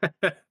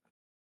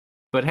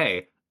But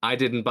hey, I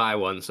didn't buy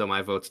one, so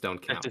my votes don't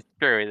this count. is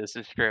true. This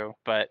is true.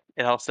 But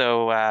it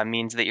also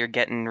means that you're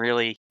getting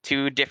really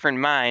 2 different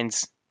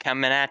minds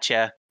coming at you,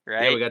 Yeah, we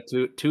right? got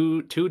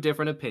two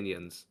different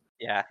opinions.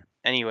 Yeah.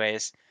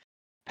 Anyways,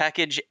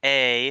 package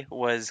A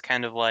was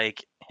kind of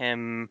like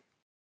him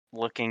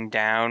looking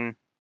down,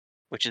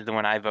 which is the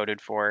one I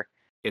voted for.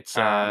 It's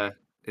Um, uh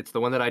it's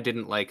the one that I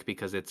didn't like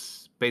because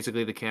it's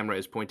basically the camera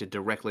is pointed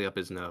directly up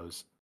his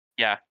nose,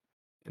 yeah,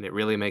 and it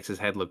really makes his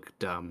head look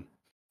dumb.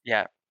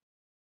 yeah.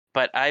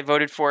 But I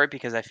voted for it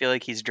because I feel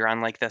like he's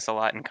drawn like this a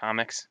lot in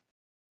comics.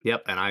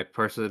 Yep, and I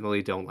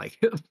personally don't like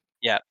it.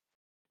 Yeah.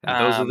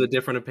 And those are the Um,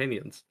 different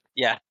opinions.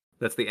 yeah.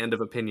 That's the end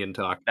of opinion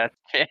talk. That's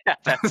yeah,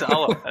 that's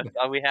all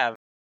we have.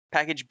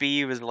 Package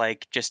B was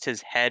like just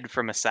his head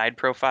from a side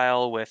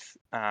profile with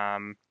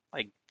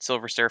like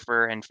Silver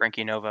Surfer and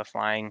Frankie Nova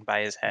flying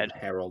by his And head. the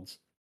heralds.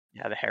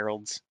 Yeah, the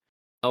heralds.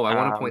 Oh, I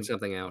want to point Um,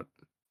 something out.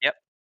 yep.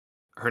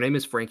 Her name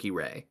is Frankie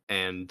Ray,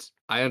 and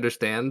I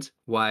understand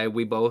why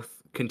we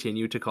both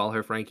continue to call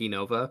her Frankie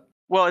Nova.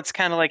 Well, it's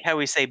kind of like how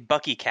we say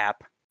Bucky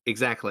Cap.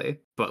 Exactly.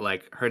 But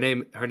like her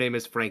name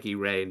is Frankie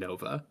Ray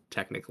Nova,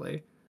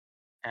 technically.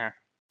 Eh,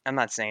 I'm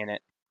not saying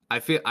it.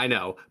 I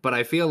know, but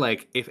I feel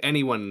like if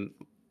anyone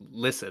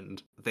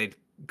listened, they'd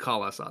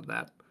call us on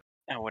that.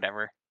 Oh,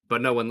 whatever.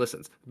 But no one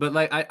listens. But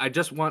like I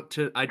just want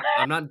to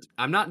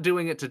I'm not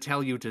doing it to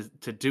tell you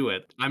to do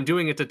it. I'm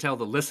doing it to tell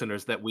the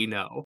listeners that we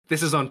know.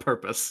 This is on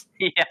purpose.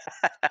 Yeah.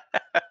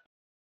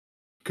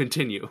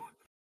 Continue.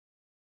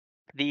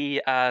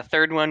 The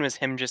third one was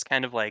him just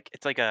kind of like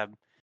it's like a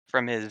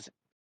from his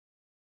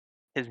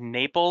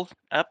naples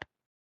up.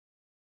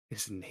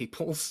 Is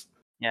Naples?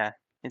 Yeah,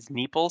 his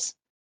neeples.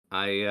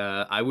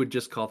 I would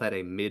just call that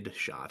a mid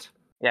shot.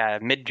 Yeah,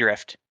 mid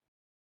drift.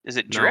 Is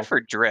it No. drift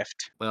or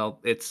drift? Well,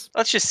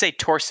 Let's just say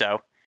torso.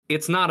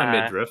 it's not a Uh,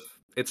 midriff.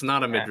 It's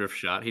not a yeah. midriff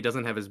shot. He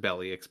doesn't have his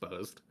belly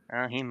exposed.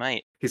 He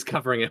might. He's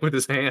covering it with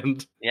his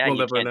hand. Yeah, We'll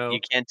you never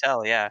can't know.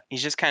 tell. Yeah,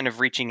 he's just kind of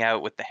reaching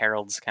out with the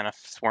heralds kind of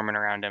swarming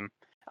around him.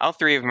 All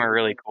 3 of them are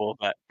really cool,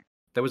 but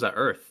There was a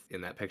Earth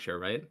in that picture,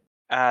 right?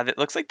 it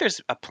looks like there's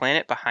a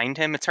planet behind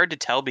him. It's hard to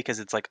tell because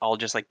it's like all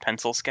just like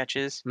pencil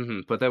sketches.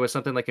 But there was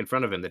something like in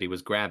front of him that he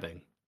was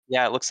grabbing.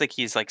 Yeah, it looks like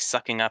he's like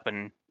sucking up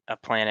a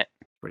planet.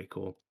 Pretty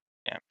cool.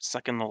 Yeah,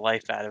 sucking the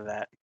life out of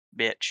that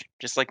bitch,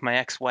 just like my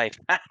ex-wife.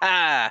 Ha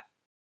ha!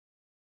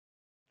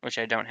 Which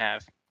I don't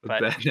have,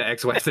 but The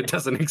ex-wife that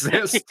doesn't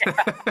exist.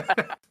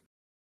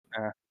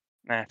 uh,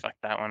 fuck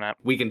that one up.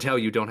 We can tell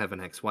you don't have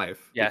an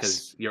ex-wife Yes.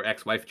 because your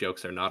ex-wife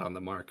jokes are not on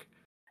the mark.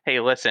 Hey,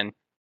 listen,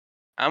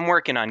 I'm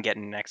working on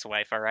getting an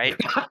ex-wife. All right.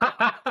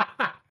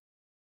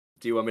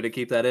 Do you want me to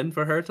keep that in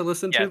for her to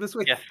listen to Yes. this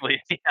week? Yes, please.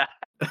 Yeah.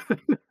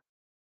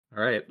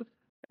 All right.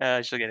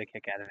 She'll get a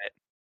kick out of it.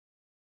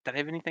 Did I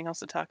have anything else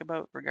to talk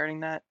about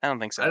regarding that? I don't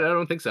think I so.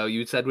 don't think so.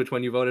 You said which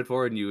one you voted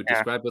for, and you Yeah.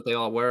 described what they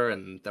all were,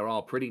 and they're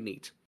all pretty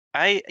neat.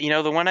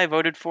 The one I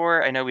voted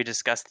for, I know we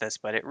discussed this,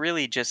 but it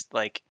really just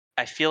like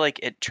I feel like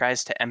it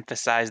tries to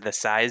emphasize the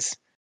size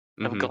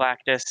of hmm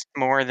Galactus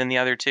more than the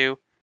other 2.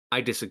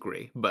 I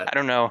disagree, I but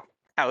don't know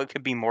how it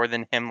could be more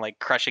than him like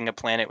crushing a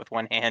planet with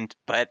one hand,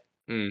 but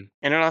mm.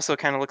 and it also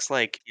kind of looks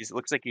like he's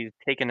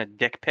taking a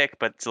dick pic,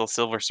 but still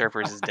Silver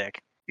Surfer's his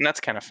dick, and that's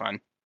kind of fun.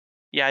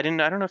 Yeah, I don't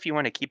know if you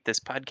want to keep this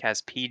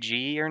podcast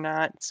PG or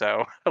not,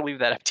 so I'll leave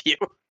that up to you.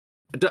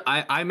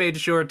 I made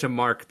sure to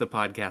mark the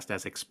podcast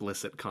as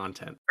explicit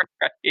content.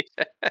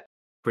 Right?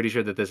 Pretty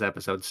sure that this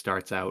episode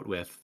starts out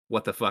with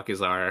 "What the fuck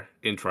is our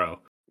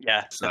intro?"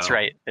 Yeah, that's So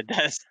right. It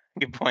does.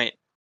 Good point.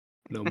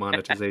 No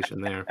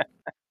monetization there.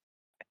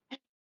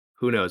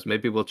 Who knows?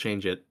 Maybe we'll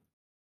change it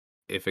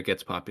if it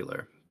gets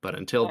popular. But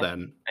until Eh,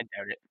 then, I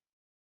doubt it.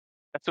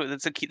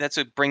 That's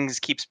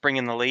what keeps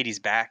bringing the ladies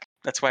back.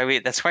 That's why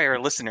our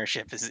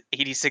listenership is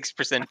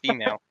 86%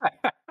 female.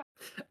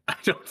 I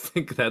don't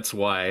think that's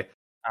why.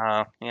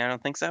 Yeah, I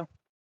don't think so.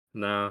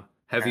 No.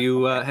 Okay.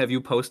 Have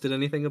you posted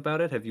anything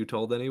about it? Have you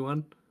told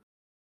anyone?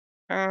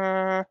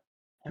 Have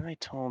I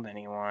told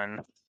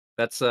anyone?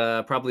 That's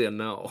probably a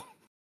no.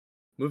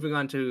 Moving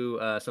on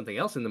to something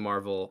else in the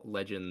Marvel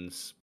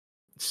Legends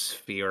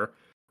sphere,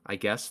 I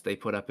guess they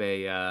put up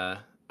a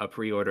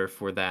pre-order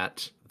for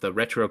the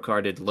retro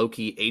carded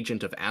Loki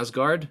Agent of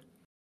Asgard,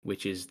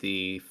 which is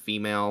the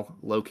female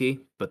Loki,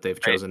 but they've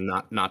Right. chosen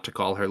not to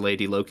call her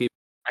Lady Loki.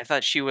 I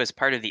thought she was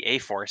part of the A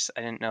Force.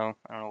 I didn't know.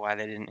 I don't know why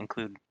they didn't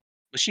include.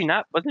 Was she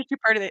not? Wasn't she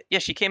part of it? Yeah,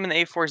 she came in the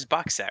A Force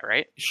box set,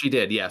 right? She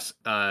did, yes.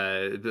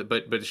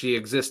 But she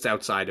exists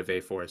outside of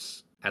A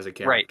Force as a Right.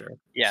 character, so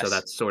Yes.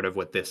 that's sort of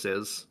what this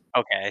is.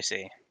 Okay, I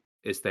see.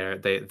 Is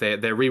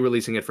they're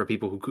re-releasing it for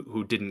people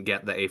who didn't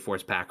get the A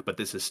Force pack, but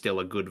this is still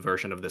a good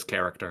version of this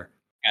character.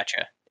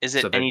 Gotcha. Is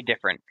it So they're any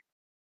different?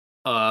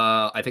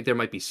 I think there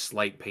might be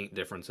slight paint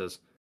differences,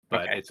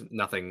 but Okay. it's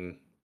nothing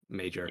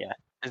major. Yeah.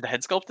 Is the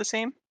head sculpt the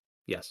same?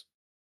 Yes,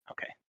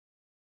 Okay.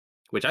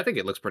 which I think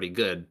it looks pretty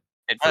good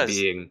It for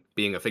does.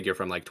 being a figure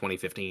from like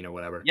 2015 or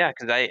whatever. Yeah,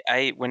 because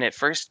I when it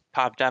first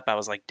popped up, I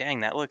was like,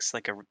 "Dang, that looks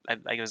like a."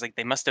 I was like,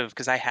 "They must have,"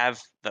 because I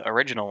have the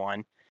original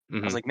one. I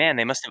was Hmm. like, "Man,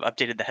 they must have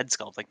updated the head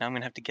sculpt. Like, now I'm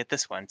gonna have to get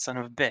this one, son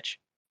of a bitch."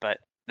 But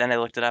then I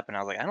looked it up and I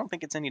was like, "I don't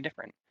think it's any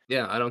different."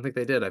 Yeah, I don't think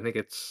they did. I think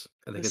It's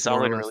a it's more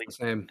or solid less the release.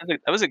 same.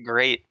 That was a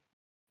great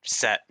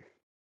set,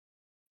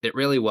 It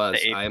really the was.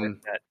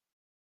 A4 set.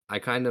 I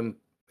kind of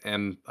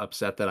am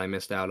upset that I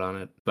missed out on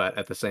it, but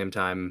at the same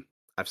time,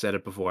 I've said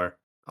it before.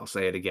 I'll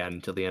say it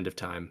again till the end of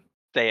time.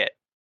 Say it.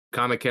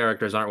 Comic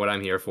characters aren't what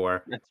I'm here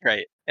for. That's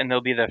right. And they'll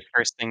be the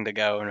first thing to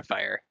go in a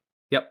fire.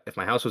 Yep, if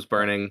my house was Yeah.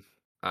 burning,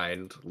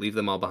 I'd leave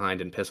them all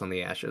behind and piss on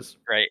the ashes.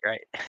 Right,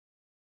 right.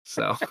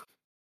 So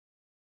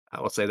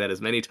I will say that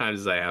as many times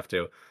as I have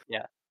to.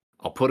 Yeah.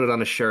 I'll put it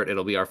on a shirt.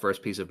 It'll be our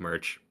first piece of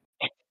merch.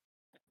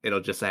 It'll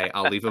just say,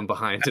 "I'll leave them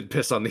behind and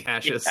piss on the Yeah.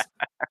 ashes."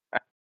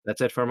 That's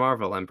it for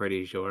Marvel, I'm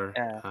pretty sure.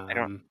 I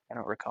don't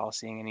recall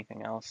seeing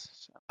anything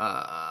else.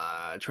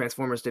 So.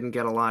 Transformers didn't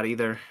get a lot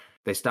either.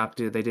 They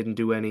didn't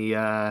do any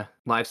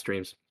live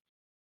streams.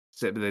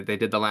 So they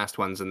did the last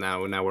ones, and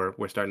now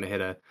we're starting to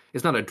hit a.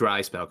 It's not a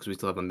dry spell because we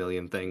still have a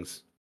million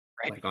things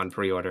Right. like on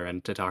pre-order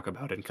and to talk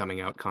about and coming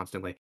out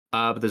constantly.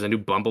 But there's a new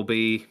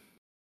Bumblebee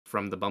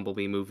from the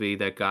Bumblebee movie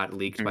that got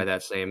leaked Mhm. by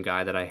that same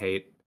guy that I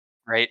hate.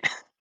 Right.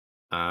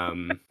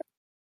 Um,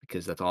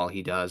 because that's all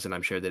he does, and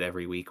I'm sure that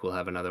every week we'll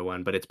have another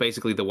one. But it's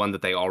basically the one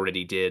that they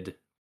already did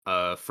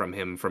from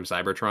him from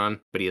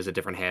Cybertron, but he has a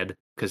different head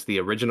because the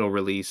original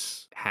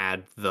release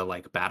had the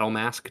like battle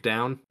mask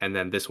down, and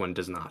then this one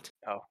does not,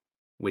 Oh,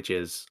 which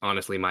is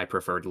honestly my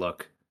preferred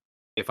look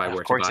if I of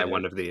were to course buy it is.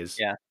 one of these.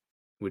 Yeah.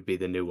 Would be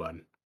the new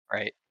one,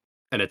 Right.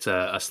 and it's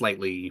a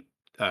slightly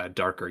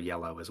darker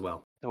yellow as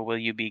well. So will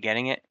you be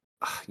getting it?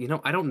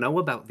 I don't know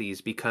about these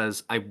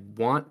because I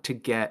want to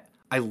get.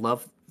 I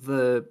love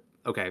the.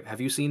 Okay, have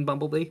you seen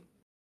Bumblebee?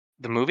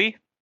 The movie?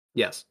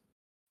 Yes.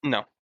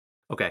 No.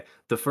 Okay,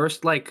 the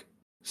first like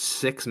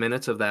 6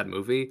 minutes of that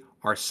movie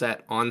are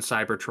set on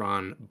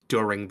Cybertron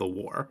during the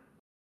war.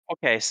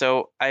 Okay,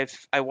 so I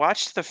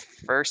watched the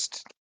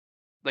first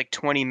like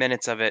 20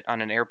 minutes of it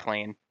on an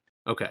airplane.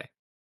 Okay,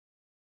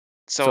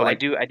 So so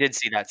like I did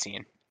see that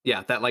scene.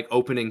 yeah, that like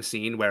opening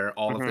scene where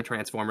all of Mhm. the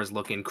Transformers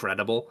look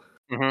incredible.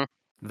 Mhm.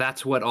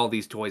 That's what all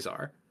these toys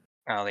are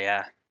Oh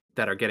yeah.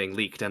 that are getting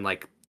leaked, and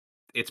like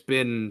it's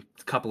been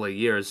a couple of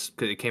years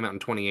because it came out in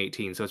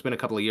 2018, so it's been a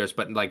couple of years.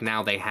 But like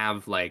now they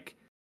have like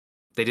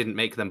they didn't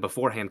make them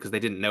beforehand because they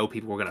didn't know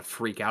people were gonna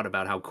freak out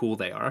about how cool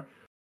they are.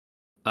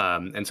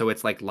 And so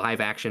it's like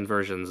live action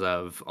versions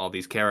of all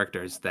these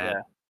characters Yeah.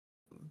 that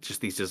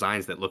just these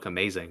designs that look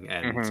amazing.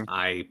 And Mhm.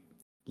 I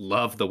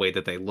love the way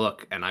that they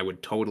look, and I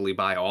would totally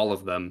buy all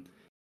of them,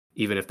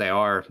 even if they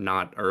are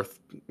not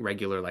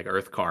regular like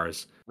Earth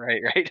cars,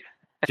 Right, right.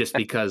 just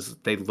because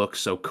they look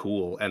so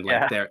cool and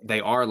like Yeah. they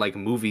are like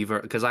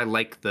because I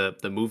like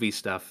the movie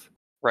stuff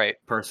Right.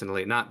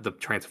 personally, not the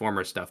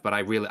Transformers stuff, but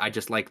I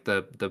just like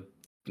the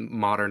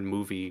modern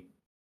movie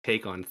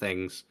take on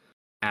things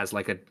as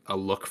like a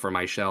look for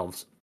my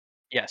shelves.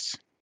 Yes.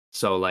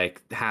 So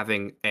like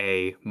having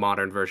a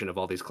modern version of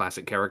all these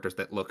classic characters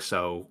that look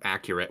so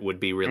accurate would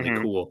be really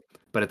Mhm. cool.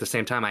 But at the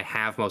same time I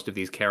have most of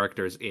these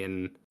characters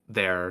in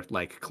their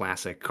like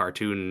classic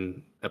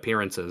cartoon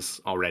appearances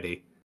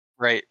already.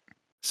 Right.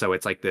 So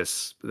it's like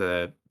this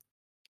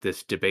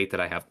debate that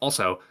I have.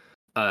 Also,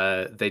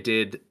 they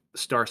did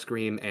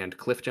Starscream and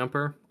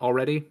Cliffjumper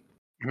already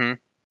Mhm.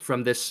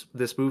 from this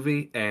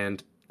movie,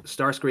 and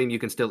Starscream you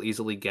can still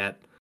easily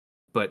get,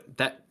 but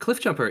that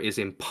Cliffjumper is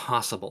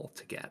impossible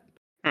to get.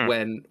 Hmm.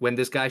 When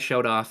this guy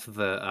showed off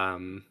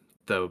the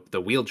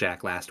the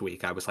Wheeljack last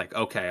week, I was like,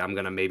 okay, I'm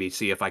gonna maybe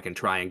see if I can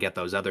try and get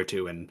those other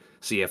two and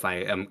see if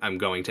I'm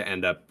going to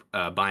end up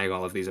buying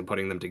all of these and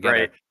putting them Right.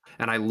 together.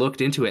 And I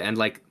looked into it, and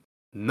like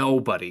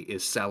nobody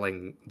is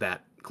selling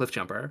that cliff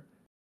jumper.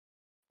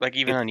 Like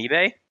even It on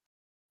eBay?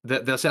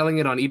 they're selling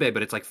it on eBay,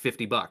 but it's like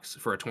 $50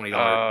 for a $20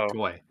 Oh,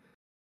 toy,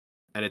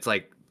 and it's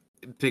like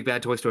Big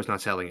Bad Toy Store's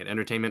not selling it.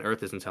 Entertainment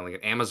Earth isn't selling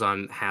it.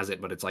 Amazon has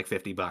it, but it's like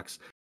 $50.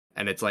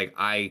 And it's like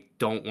I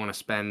don't want to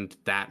spend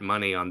that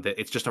money on the.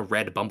 It's just a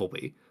red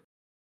bumblebee.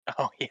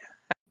 oh yeah,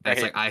 And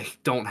it's right. like I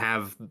don't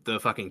have the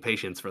fucking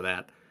patience for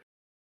that.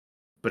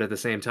 But at the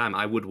same time,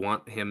 I would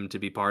want him to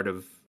be part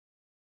of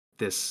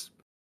this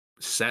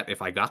set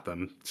if I got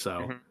them. So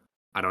Mhm.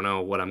 I don't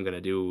know what I'm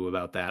gonna do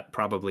about that.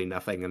 Probably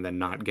nothing, and then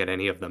not get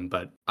any of them.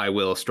 But I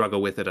will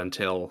struggle with it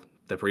until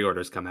the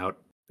pre-orders come out.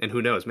 And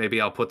who knows?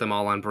 Maybe I'll put them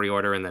all on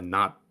pre-order and then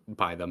not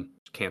buy them,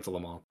 cancel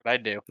them all. I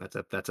do.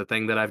 That's a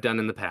thing that I've done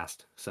in the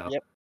past. So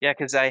Yep. Yeah,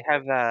 because I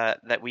have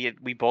that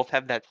we both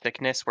have that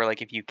thickness where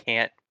like if you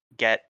can't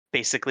get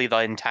basically the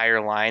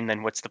entire line,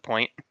 then what's the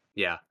point?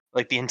 yeah.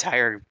 Like the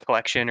entire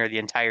collection or the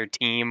entire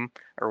team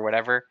or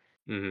whatever.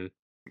 hmm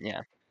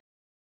Yeah.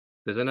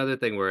 There's another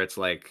thing where it's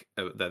like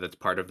that's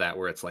part of that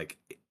where it's like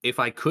if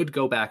I could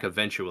go back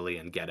eventually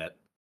and get it,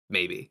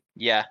 maybe.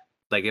 Yeah.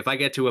 Like if I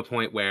get to a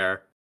point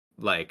where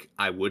like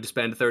I would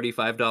spend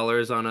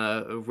 $35 on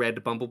a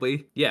red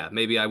Bumblebee, yeah,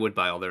 maybe I would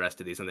buy all the rest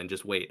of these and then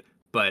just wait.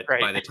 But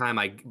Right. by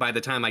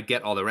the time I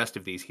get all the rest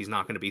of these, he's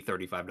not going to be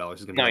 $35.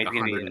 He's going to be No, like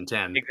he's gonna be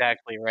 110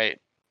 exactly right.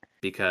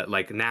 because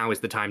like now is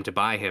the time to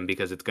buy him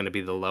because it's going to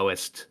be the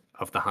lowest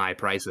of the high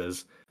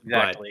prices,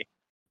 but Exactly.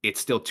 it's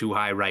still too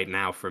high right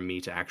now for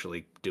me to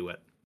actually do it.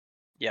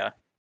 Yeah.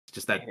 It's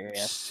just I that hear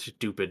you.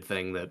 stupid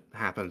thing that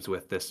happens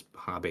with this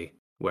hobby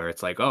where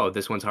it's like, oh,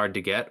 this one's hard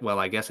to get. Well,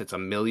 I guess it's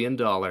 $1 million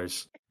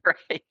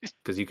Right.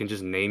 because you can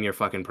just name your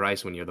fucking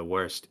price when you're the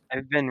worst.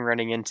 I've been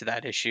running into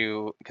that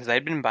issue because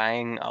I'd been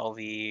buying all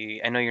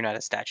the I know you're not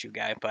a statue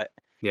guy, but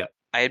Yeah.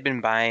 I had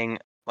been buying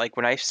like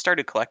when I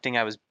started collecting,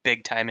 I was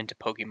big time into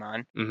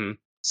Pokemon. Mm-hmm.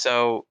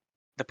 So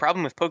the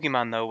problem with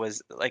Pokemon though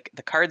was like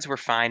the cards were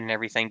fine and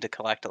everything to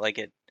collect. Like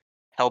it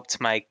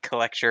helped my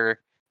collector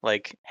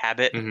like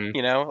habit,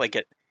 Mm-hmm. like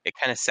it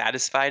kind of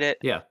satisfied it.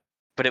 Yeah.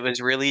 But it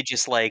was really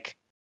just like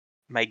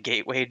my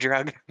gateway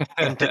drug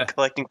into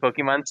collecting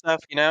Pokemon stuff.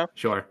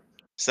 Sure.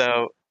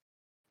 So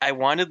I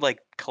wanted like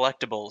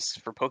collectibles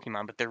for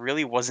Pokemon, but there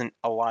really wasn't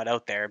a lot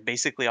out there.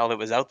 Basically, all that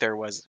was out there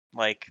was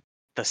like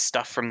the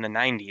stuff from the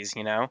 90s.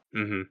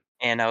 Mm-hmm.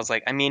 And I was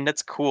like, I mean,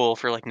 that's cool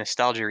for like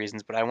nostalgia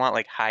reasons, but I want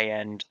like high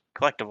end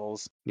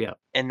collectibles. Yeah.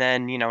 And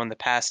then, in the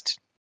past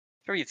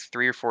maybe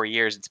 3 or 4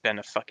 years, it's been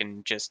a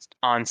fucking just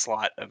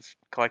onslaught of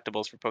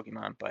collectibles for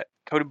Pokemon. But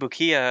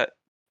Kotobukiya,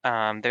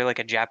 they're like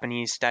a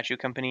Japanese statue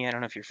company. I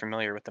don't know if you're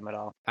familiar with them at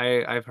all.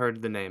 I've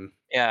heard the name.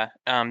 Yeah,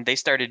 they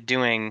started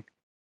doing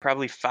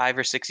probably 5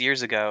 or 6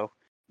 years ago,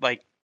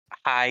 like,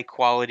 high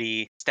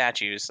quality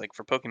statues, like,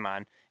 for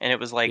Pokemon, and it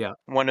was, like, Yeah.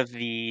 one of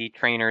the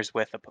trainers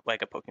with a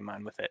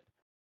Pokemon with it,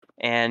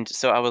 and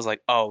so I was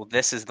like, "Oh,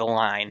 this is the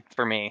line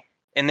for me."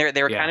 And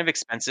they were Yeah. kind of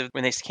expensive.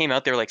 When they came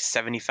out, they were, like,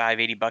 75,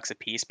 $80 a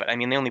piece, but, I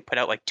mean, they only put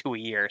out, like, 2 a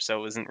year, so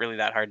it wasn't really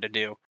that hard to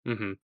do.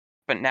 Mm-hmm.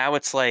 But now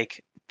it's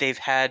like they've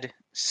had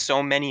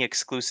so many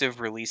exclusive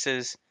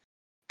releases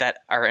that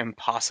are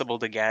impossible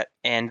to get,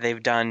 and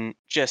they've done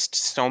just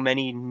so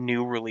many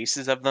new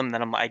releases of them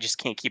that I just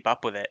can't keep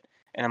up with it,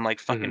 and I'm like,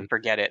 "Fucking Mm-hmm.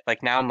 forget it."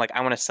 Like, now I'm like,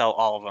 "I wanna sell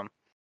all of them."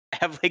 I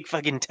have, like,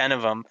 fucking 10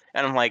 of them,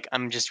 and I'm like,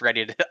 I'm just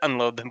ready to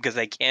unload them because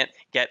I can't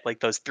get, like,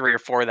 those 3 or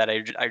 4 that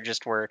I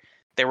just were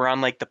they were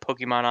on, like, the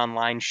Pokemon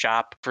online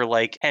shop for,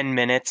 like, 10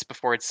 minutes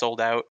before it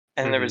sold out,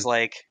 and there Mm-hmm. was,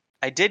 like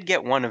I did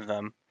get one of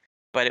them,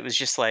 but it was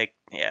just like,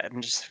 yeah,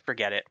 just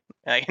forget it.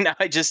 Like, now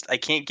I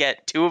can't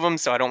get 2 of them,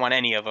 so I don't want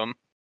any of them.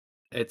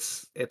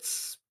 It's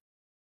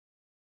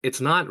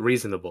not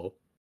reasonable.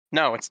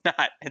 No, it's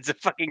not. It's a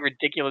fucking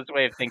ridiculous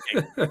way of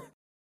thinking.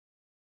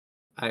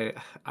 I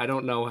I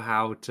don't know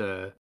how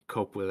to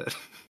cope with it.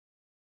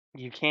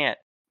 You can't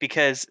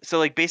because so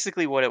like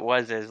basically what it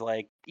was is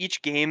like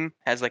each game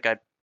has like a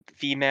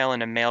female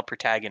and a male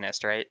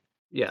protagonist, right?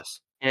 Yes.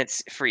 And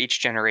it's for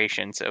each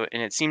generation. So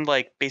and it seemed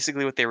like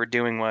basically what they were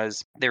doing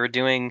was they were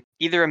doing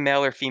either a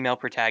male or female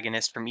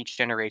protagonist from each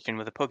generation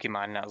with a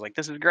Pokemon. And I was like,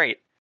 this is great.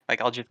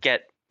 Like I'll just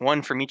get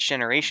one from each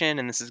generation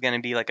and this is going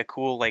to be like a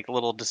cool like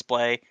little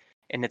display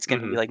and it's going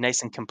to be Mm-hmm. like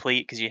nice and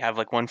complete because you have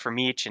like one from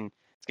each and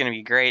it's going to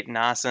be great and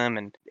awesome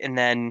and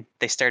then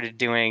they started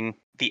doing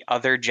the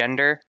other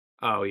gender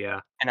Oh yeah.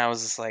 and I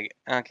was just like,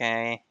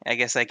 okay, I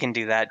guess I can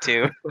do that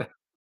too.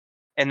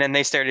 And then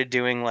they started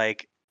doing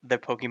like the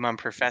Pokemon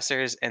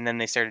professors, and then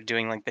they started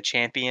doing like the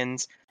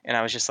champions, and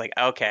I was just like,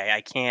 okay,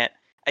 I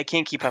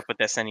can't keep up with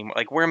this anymore.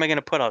 Like, where am I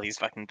gonna put all these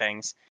fucking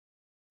things?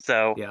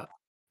 So, Yeah.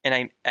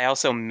 and I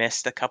also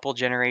missed a couple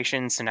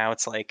generations, so now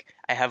it's like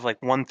I have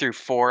like 1 through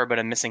 4, but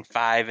I'm missing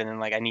 5, and then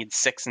like I need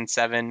 6 and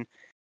 7.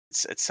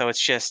 So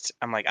it's just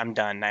I'm like I'm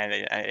done.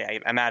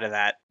 I'm out of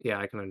that. Yeah,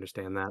 I can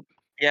understand that.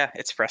 Yeah,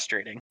 it's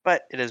frustrating,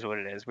 but it is what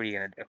it is. What are you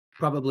gonna do?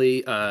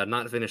 Probably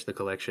not finish the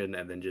collection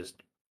and then just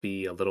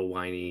be a little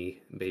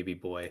whiny baby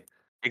boy like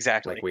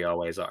Exactly. we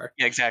always are.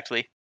 Yeah,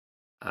 exactly.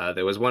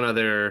 There was one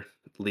other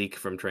leak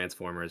from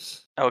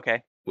Transformers,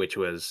 Okay. which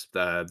was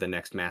the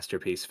next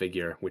masterpiece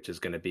figure, which is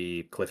going to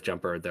be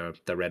Cliffjumper,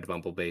 the red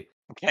Bumblebee,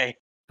 Okay.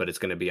 but it's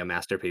going to be a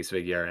masterpiece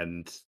figure,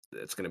 and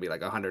it's going to be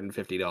like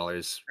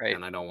 $150, Right.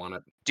 and I don't want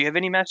it. Do you have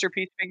any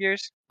masterpiece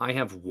figures? I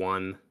have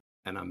one,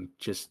 and I'm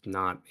just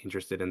not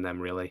interested in them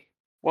really.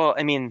 Well,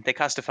 I mean, they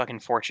cost a fucking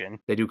fortune.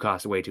 They do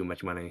cost way too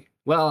much money.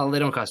 Well, they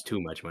don't cost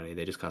too much money.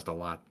 They just cost a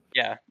lot.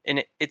 Yeah,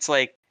 and it's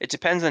like it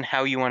depends on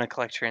how you want to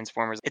collect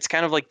Transformers. It's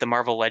kind of like the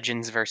Marvel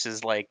Legends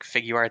versus like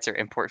figure arts or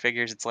import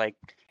figures. It's like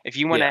if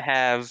you want to Yeah,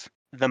 have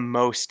the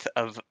most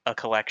of a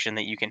collection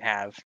that you can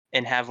have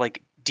and have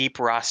like deep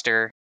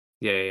roster,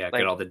 yeah, yeah. Yeah. Get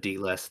like all the D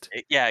list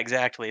yeah,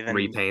 exactly. Then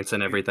repaints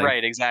and everything.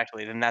 right,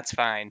 exactly. Then that's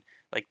fine.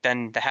 Like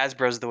then the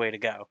Hasbro's the way to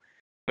go.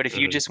 But if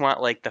you Hmm. just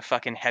want like the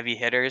fucking heavy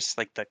hitters,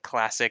 like the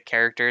classic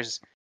characters,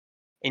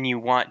 and you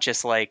want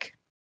just like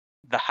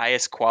the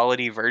highest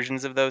quality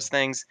versions of those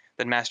things,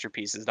 then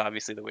Masterpiece is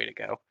obviously the way to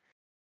go.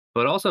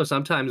 But also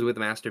sometimes with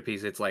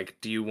Masterpiece, it's like,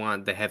 do you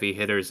want the heavy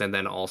hitters and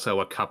then also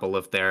a couple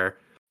of their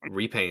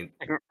repaint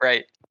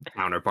Right.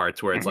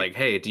 counterparts? Where it's like,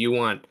 hey, do you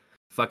want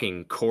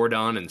fucking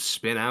Cordon and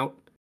Spin Out?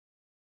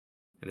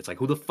 And it's like,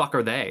 who the fuck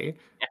are they?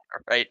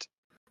 Right.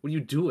 What are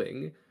you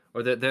doing?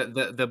 Or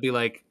they'll be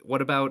like,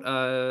 what about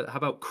how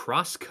about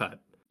Crosscut?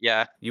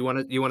 Yeah. You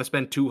want to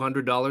spend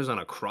 $200 on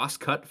a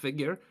Crosscut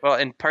figure? Well,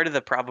 and part of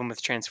the problem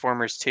with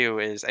Transformers too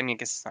is, I mean, I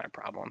guess it's not a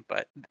problem,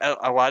 but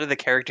a lot of the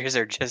characters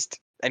are just,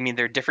 I mean,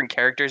 they're different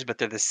characters, but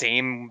they're the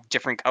same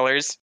different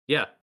colors.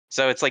 Yeah,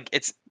 So it's like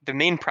it's the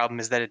main problem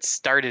is that it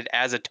started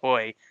as a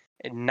toy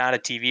and not a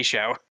TV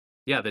show.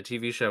 yeah. The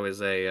TV show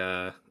is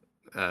a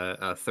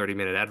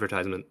 30-minute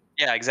advertisement.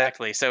 Yeah,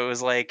 exactly. So it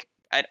was like,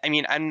 I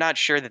mean, I'm not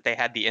sure that they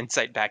had the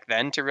insight back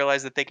then to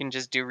realize that they can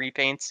just do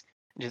repaints,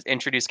 just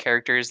introduce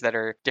characters that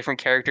are different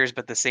characters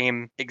but the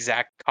same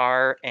exact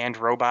car and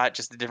robot,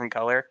 just a different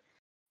color,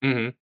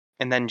 Hmm.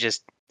 and then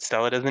just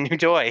sell it as a new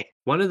toy.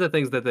 One of the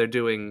things that they're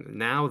doing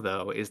now,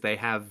 though, is they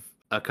have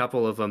a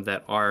couple of them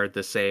that are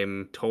the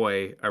same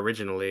toy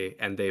originally,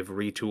 and they've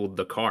retooled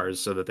the cars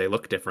so that they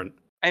look different.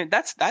 I mean,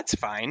 that's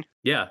fine.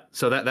 Yeah,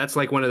 so that's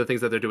like one of the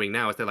things that they're doing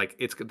now is they're like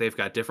they've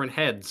got different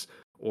heads,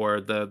 or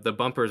the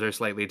bumpers are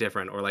slightly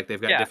different, or like they've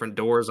got Yeah, different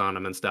doors on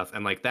them and stuff,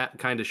 and like that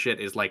kind of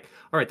shit is like,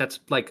 all right, that's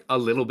like a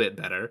little bit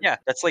better yeah,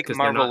 that's like because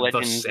they're Marvel not the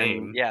Legends, and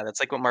same. yeah, that's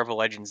like what Marvel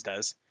Legends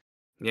does.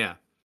 Yeah,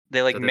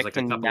 They like so there's mix like a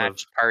and couple of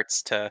match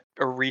parts to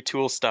or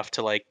retool stuff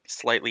to like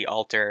slightly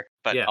alter,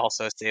 but yeah.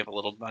 also save a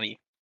little money.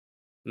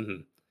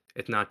 Hmm.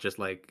 It's not just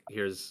like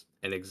here's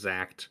an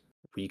exact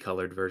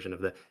recolored version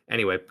of the.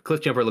 Anyway,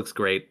 Cliff Jumper looks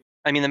great.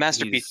 I mean, the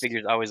masterpiece He's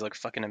figures always look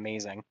fucking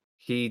amazing.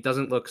 he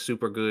doesn't look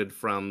super good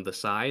from the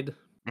side.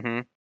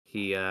 Hmm.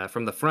 He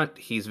from the front,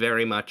 he's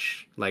very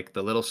much like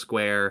the little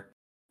square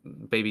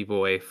baby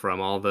boy from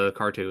all the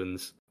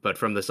cartoons. But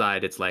from the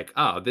side, it's like,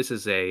 oh, this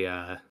is a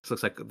this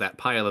looks like that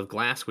pile of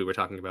glass we were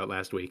talking about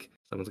last week.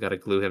 Someone's got to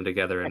glue him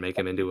together and make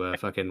him into a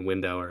fucking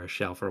window or a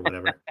shelf or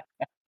whatever.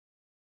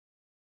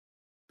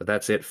 But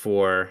that's it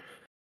for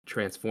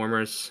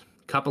Transformers.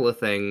 Couple of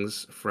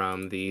things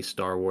from the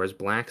Star Wars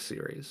Black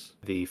series.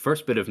 The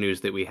first bit of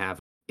news that we have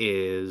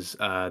is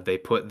they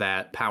put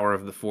that Power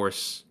of the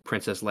Force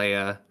Princess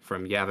Leia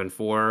from Yavin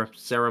 4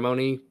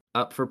 ceremony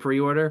up for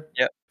pre-order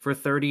Yep. for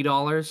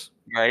 $30.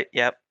 Right.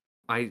 Yep.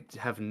 I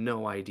have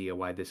no idea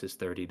why this is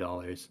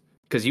 $30.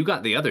 Because you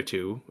got the other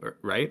two,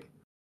 right?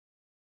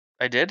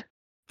 I did.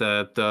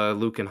 The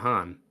Luke and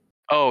Han.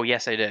 Oh,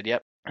 yes, I did.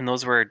 Yep. And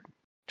those were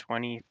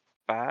 25,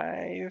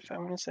 I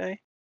want to say.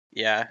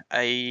 Yeah,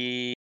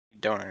 I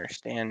don't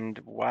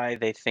understand why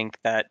they think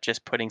that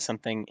just putting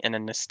something in a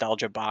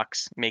nostalgia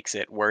box makes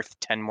it worth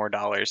 10 more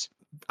dollars.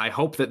 I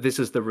hope that this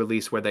is the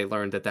release where they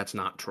learned that that's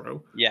not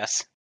true.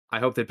 Yes. I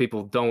hope that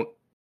people don't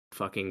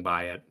fucking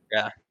buy it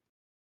Yeah.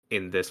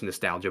 in this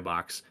nostalgia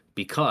box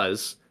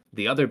because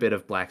the other bit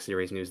of Black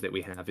Series news that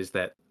we have is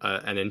that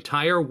an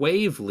entire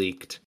wave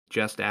leaked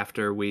just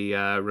after we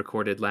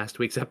recorded last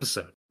week's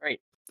episode. Right.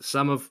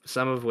 Some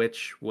of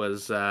which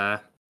was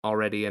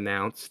already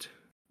announced,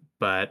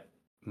 but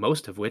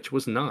most of which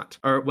was not.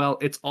 Or well,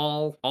 it's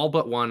all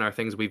but one are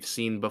things we've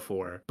seen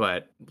before,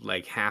 but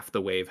like half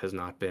the wave has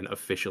not been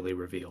officially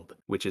revealed,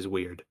 which is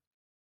weird.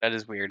 That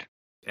is weird.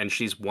 And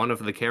she's one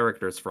of the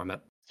characters from it.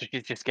 So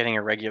she's just getting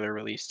a regular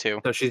release too.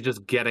 So she's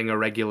just getting a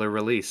regular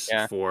release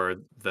Yeah. for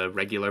the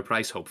regular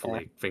price, Yeah.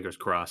 hopefully. Fingers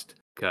crossed.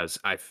 Because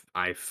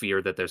I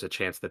fear that there's a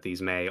chance that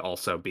these may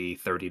also be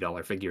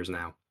 $30 figures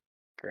now.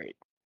 Great.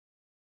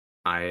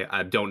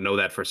 I don't know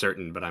that for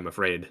certain, but I'm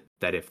afraid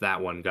that if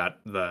that one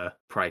got the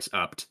price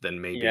upped, then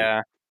maybe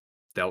Yeah.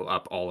 they'll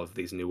up all of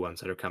these new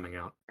ones that are coming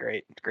out.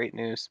 Great. Great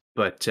news.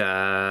 But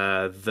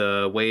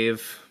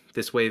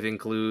this wave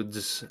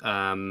includes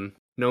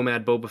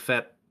Nomad Boba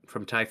Fett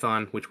from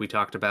Tython, which we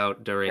talked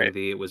about during Right.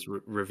 it was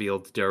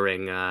revealed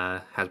during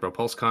Hasbro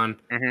PulseCon.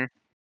 Hmm.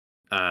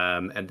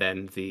 And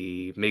then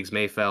the Migs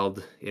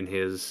Mayfeld in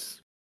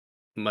his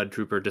Mud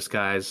Trooper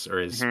disguise or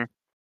his Hmm.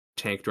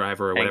 tank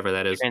driver or Tank whatever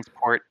that is.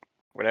 transport.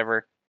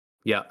 whatever.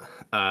 Yeah.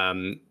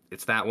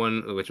 It's that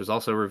one, which was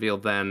also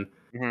revealed then.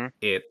 Hmm.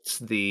 It's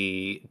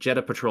the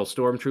Jeddah Patrol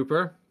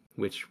Stormtrooper,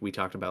 which we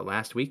talked about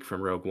last week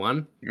from Rogue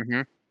One,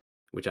 Hmm.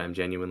 which I'm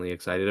genuinely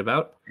excited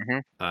about.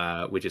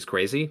 Hmm. Which is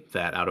crazy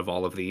that out of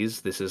all of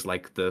these, this is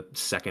like the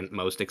second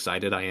most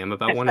excited I am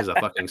about one is a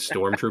fucking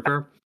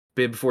Stormtrooper.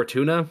 Bib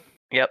Fortuna.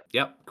 Yep.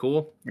 Yep,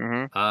 cool.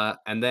 Hmm.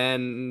 And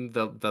then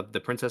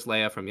the Princess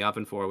Leia from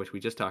Yavin 4, which we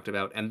just talked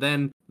about, and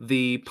then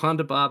the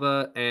Ponda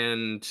Baba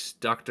and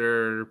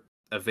Dr.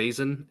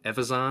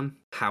 Evazan,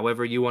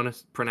 however you want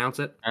to pronounce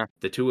it.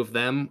 The two of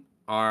them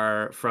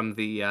are from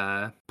the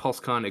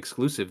PulseCon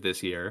exclusive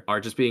this year, are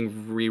just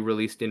being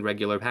re-released in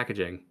regular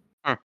packaging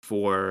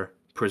for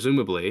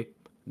presumably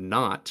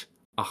not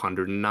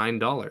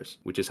 $109,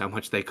 which is how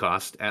much they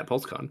cost at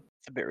PulseCon.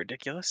 It's a bit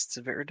ridiculous. It's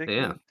a bit Yeah.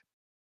 ridiculous.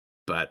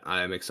 But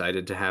I'm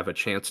excited to have a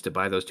chance to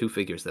buy those two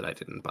figures that I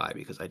didn't buy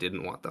because I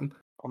didn't want them.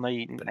 Well,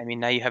 now But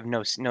now you have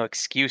no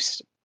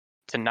excuse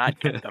to not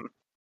get them.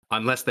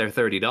 unless they're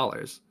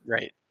 $30,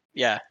 Right.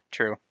 Yeah,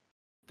 true.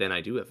 then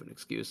I do have an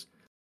excuse.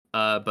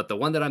 But the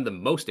one that I'm the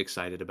most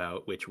excited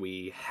about, which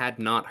we had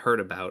not heard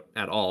about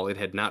at all, it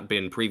had not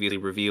been previously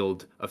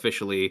revealed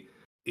officially,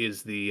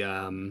 is the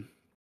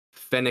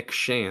Fennec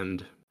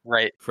Shand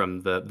Right.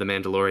 from the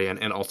Mandalorian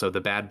and also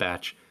the Bad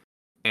Batch.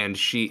 And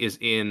she is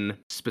in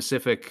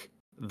specific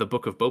the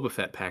Book of Boba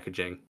Fett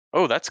packaging.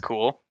 Oh, that's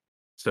cool.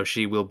 So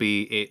she will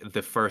be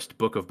the first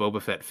Book of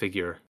Boba Fett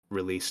figure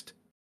released,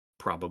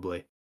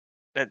 probably.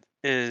 That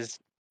is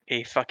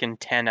a fucking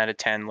 10 out of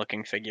 10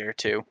 looking figure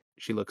too.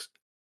 She looks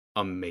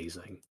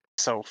amazing.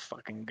 So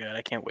fucking good.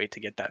 I can't wait to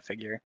get that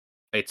figure.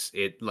 It's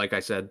like I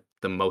said,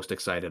 the most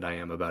excited I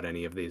am about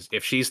any of these.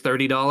 If she's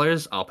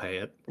 $30, I'll pay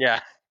it.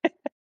 Yeah.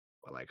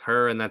 Like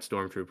her and that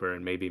Stormtrooper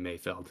and maybe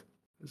Mayfeld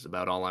is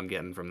about all I'm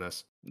getting from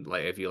this.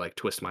 Like if you like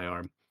twist my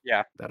arm,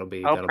 Yeah. that'll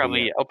be I'll it.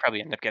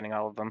 probably end up getting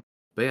all of them.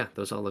 But yeah,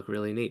 those all look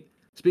really neat.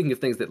 Speaking of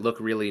things that look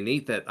really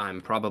neat that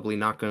I'm probably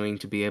not going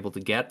to be able to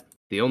get,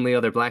 the only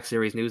other Black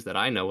Series news that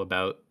I know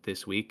about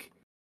this week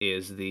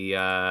is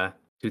the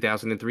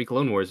 2003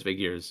 Clone Wars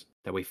figures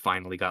that we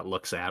finally got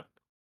looks at.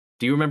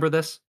 Do you remember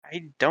this?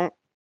 I don't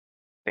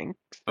think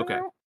so. Okay.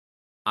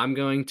 I'm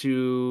going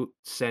to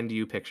send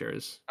you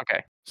pictures.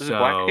 Okay. This is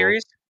Black So,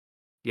 Series?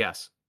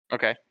 yes.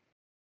 Okay.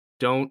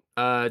 Don't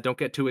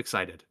get too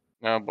excited.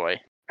 Oh boy.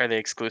 Are they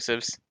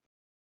exclusives?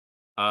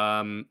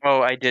 Um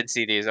Oh, I did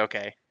see these.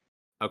 Okay.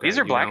 These okay,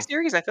 are you Black know.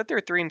 Series? I thought they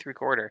were 3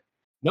 3/4.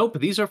 Nope,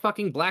 these are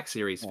fucking Black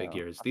Series Oh,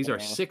 figures. These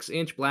fucking are A.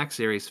 6-inch Black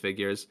Series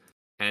figures.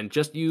 And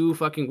just you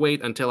fucking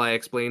wait until I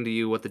explain to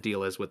you what the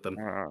deal is with them.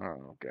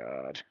 Oh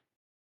god.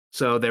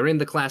 So they're in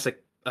the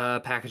classic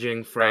packaging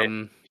Right.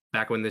 from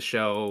back when this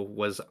show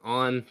was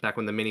on, back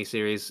when the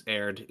miniseries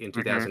aired in Mhm.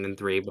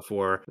 2003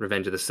 before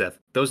Revenge of the Sith.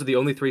 Those are the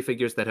only three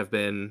figures that have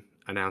been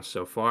announced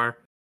so far.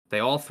 They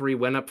all three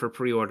went up for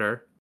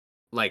pre-order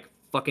like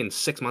fucking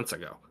 6 months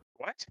ago.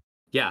 What?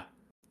 Yeah.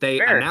 They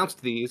Where?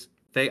 announced these.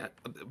 They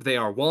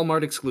are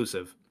Walmart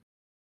exclusive.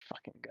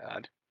 Fucking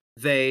god.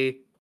 They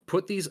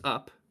put these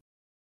up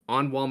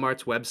on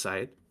Walmart's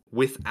website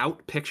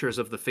without pictures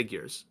of the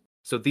figures.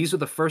 So these are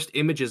the first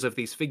images of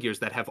these figures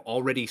that have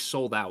already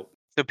sold out.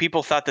 So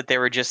people thought that they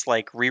were just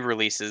like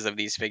re-releases of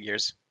these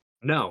figures.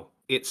 No,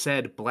 it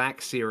said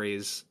Black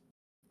Series,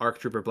 ARC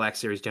Trooper Black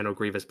Series, General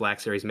Grievous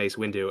Black Series, Mace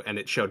Windu, and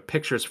it showed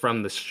pictures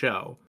from the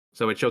show.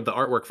 So it showed the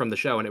artwork from the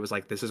show, and it was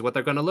like, this is what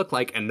they're going to look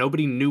like, and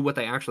nobody knew what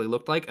they actually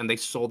looked like, and they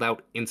sold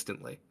out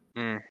instantly.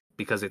 Mm.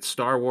 Because it's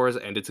Star Wars,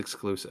 and it's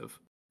exclusive,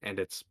 and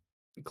it's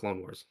Clone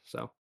Wars,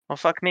 so... Well,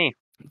 fuck me.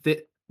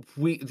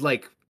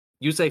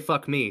 You say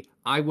fuck me,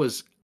 I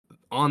was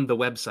on the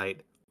website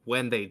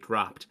when they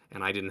dropped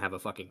and I didn't have a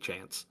fucking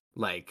chance.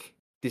 Like,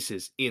 this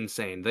is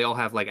insane. They all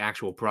have like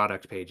actual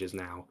product pages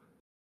now.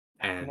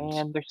 And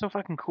Man, they're so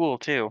fucking cool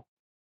too.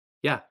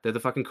 yeah, they're the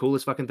fucking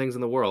coolest fucking things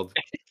in the world.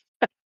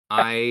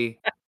 I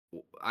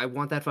I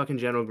want that fucking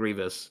General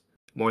Grievous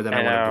more than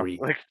I I want to know. breathe.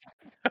 Like,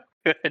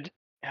 good.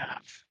 Ah,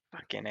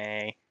 fucking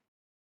A.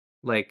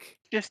 Like,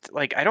 Just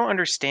like I don't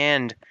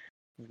understand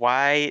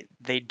why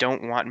they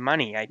don't want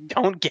money. I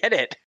don't get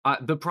it.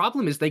 the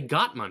problem is they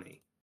got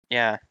money.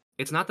 Yeah.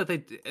 It's not that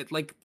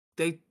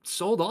they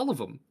sold all of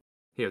them.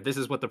 Here, this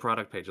is what the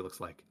product page looks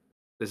like.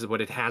 This is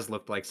what it has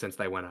looked like since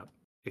they went up.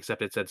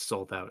 Except it said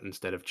sold out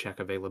instead of check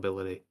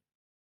availability.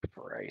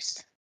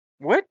 Christ.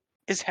 What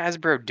is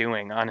Hasbro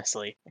doing,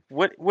 honestly?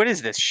 What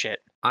is this shit?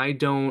 I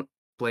don't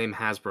blame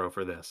Hasbro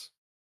for this.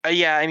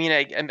 Yeah, I mean,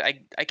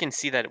 I can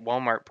see that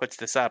Walmart puts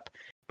this up,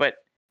 but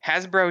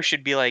Hasbro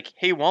should be like,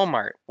 "Hey,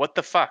 Walmart, what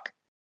the fuck?"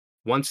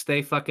 Once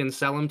they fucking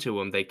sell them to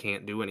them, they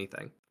can't do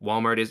anything.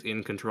 Walmart is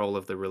in control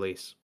of the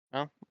release.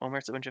 Well,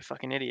 Walmart's a bunch of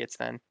fucking idiots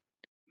then.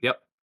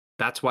 Yep.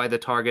 That's why the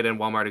Target and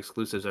Walmart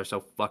exclusives are so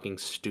fucking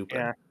stupid.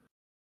 Yeah.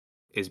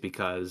 Is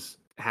because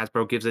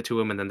Hasbro gives it to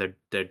them and then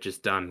they're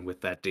just done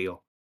with that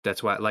deal.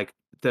 That's why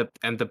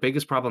the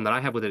biggest problem that I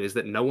have with it is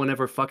that no one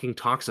ever fucking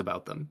talks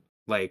about them.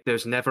 Like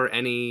there's never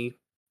any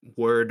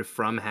word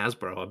from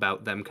Hasbro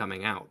about them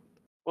coming out.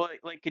 Well,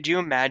 like, could you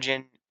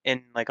imagine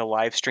in like a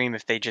live stream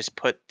if they just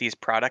put these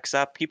products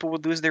up, people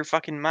would lose their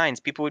fucking minds.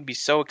 People would be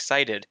so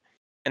excited.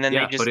 And then they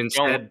Yeah, but just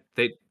don't. instead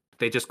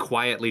they just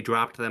quietly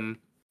dropped them.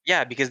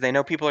 Yeah, because they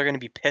know people are going to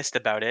be pissed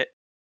about it.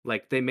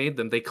 Like they made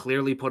them. They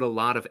clearly put a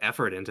lot of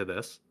effort into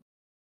this.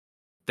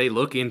 They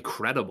look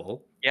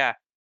incredible. Yeah.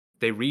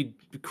 They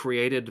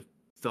recreated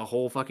the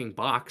whole fucking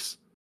box.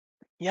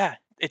 Yeah,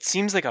 it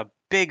seems like a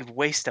big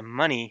waste of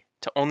money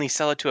to only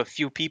sell it to a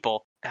few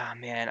people. Ah,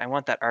 man, I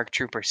want that ARC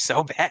Trooper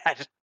so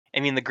bad. I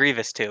mean, the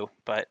Grievous too,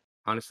 but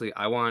Honestly,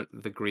 I want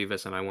the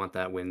Grievous and I want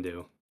that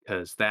Windu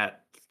because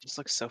just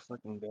looks so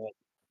fucking good.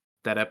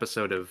 that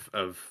episode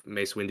of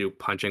Mace Windu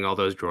punching all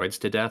those droids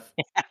to death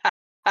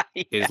Yeah.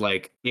 is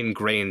like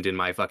ingrained in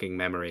my fucking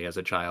memory as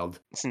a child.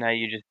 So now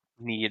you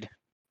need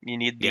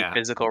the Yeah,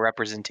 physical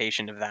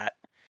representation of that.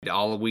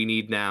 all we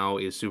need now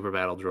is super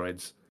battle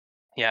droids.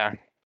 Yeah,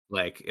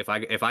 Like if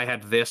I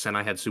had this and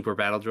I had super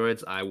battle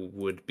droids, I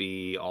would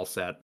be all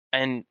set.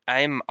 and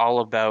I'm all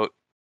about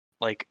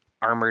like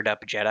armored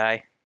up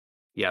Jedi.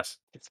 Yes,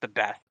 It's the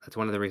best. that's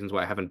one of the reasons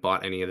why I haven't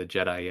bought any of the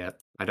Jedi yet.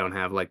 I don't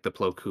have like the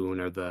Plo Koon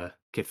or the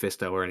Kit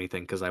Fisto or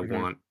anything because I Hmm.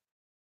 want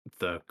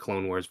the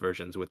Clone Wars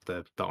versions with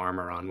the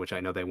armor on, which I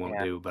know they won't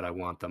Yeah, do, but I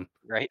want them.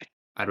 right.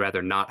 I'd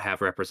rather not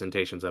have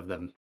representations of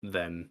them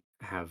than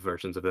have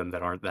versions of them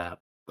that aren't that.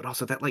 But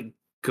also that like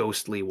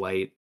ghostly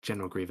white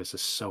General Grievous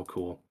is so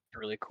cool.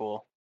 Really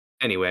cool.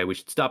 Anyway, we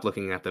should stop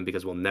looking at them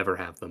because we'll never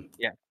have them.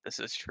 Yeah, this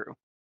is true.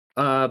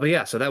 But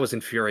yeah, so that was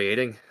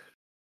infuriating.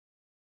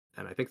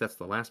 And I think that's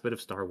the last bit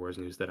of Star Wars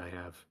news that I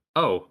have.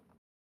 Oh,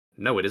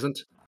 no, it isn't.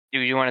 Do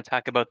you want to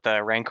talk about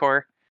the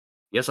Rancor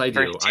Yes, I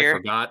first do. I tier?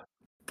 forgot.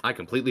 I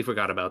completely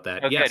forgot about that.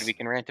 Oh, good. We Yes,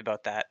 can rant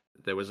about that.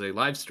 there was a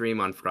live stream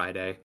on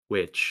Friday,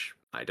 which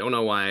I don't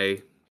know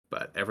why,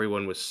 but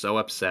everyone was so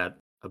upset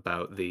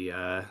about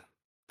the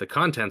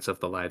contents of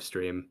the live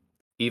stream,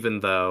 even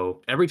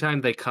though every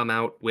time they come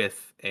out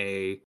with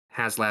a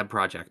HasLab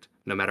project,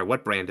 no matter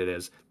what brand it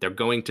is, they're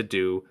going to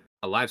do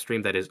a live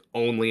stream that is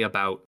only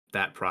about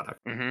that product.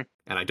 Hmm.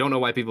 And I don't know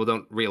why people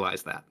don't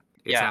realize that.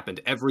 It's Yeah,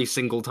 happened every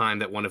single time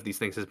that one of these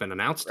things has been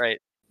announced, right.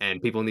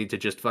 and people need to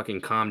just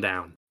fucking calm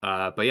down.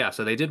 But yeah,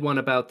 so they did one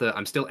about the.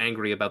 I'm still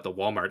angry about the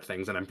Walmart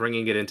things, and I'm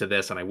bringing it into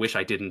this, and I wish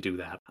I didn't do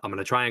that. I'm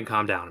gonna try and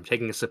calm down. I'm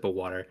taking a sip of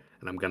water,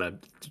 and I'm gonna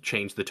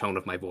change the tone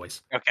of my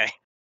voice. Okay.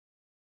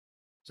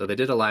 So they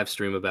did a live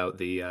stream about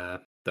the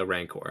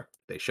Rancor.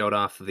 They showed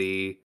off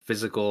the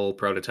physical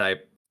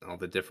prototype, all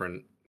the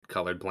different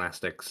colored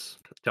plastics.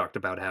 Talked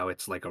about how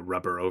it's like a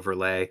rubber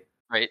overlay,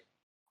 Right.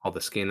 all the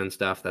skin and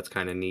stuff. That's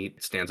kind of neat.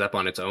 It stands up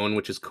on its own,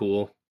 which is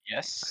cool. I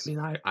Yes. mean,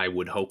 I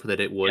would hope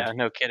that it Yeah, would,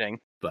 no kidding.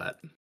 but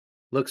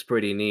looks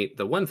pretty neat.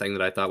 The one thing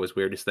that I thought was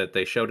weird is that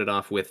they showed it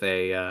off with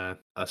a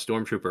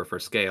stormtrooper for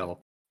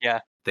scale.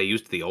 Yeah, They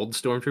used the old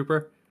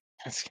stormtrooper,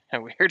 that's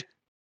kind of weird.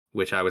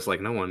 which I was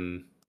like, no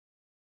one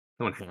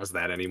has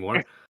that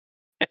anymore.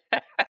 I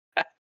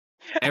think,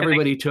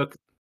 Everybody took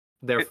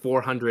their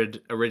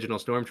 400 original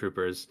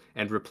stormtroopers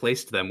and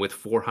replaced them with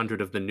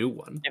 400 of the new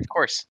one. of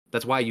course,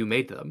 That's why you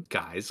made them,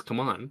 guys. Come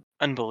on.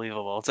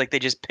 unbelievable. It's like they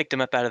just picked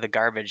him up out of the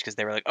garbage because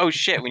they were like, "Oh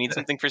shit, we need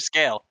something for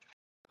scale."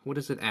 What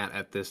is it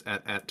at this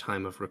at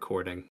time of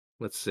recording?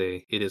 Let's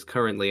see. It is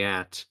currently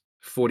at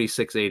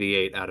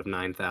 4688 out of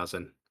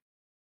 9,000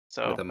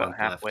 So with a about month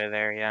left. halfway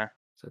there, yeah.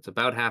 So it's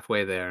about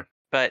halfway there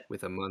But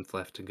with a month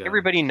left to go.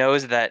 everybody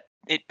knows that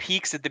it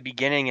peaks at the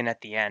beginning and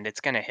at the end. It's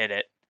gonna hit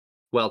it,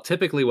 Well,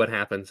 typically what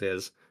happens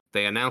is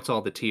they announce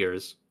all the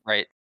tiers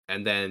right?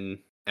 and then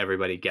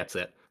everybody gets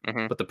it.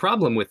 Hmm. But the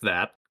problem with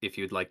that, if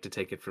you'd like to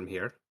take it from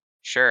here,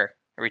 Sure.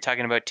 Are we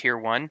talking about tier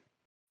one?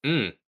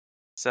 mm,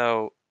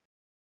 So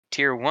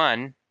tier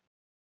one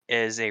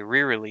is a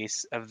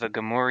re-release of the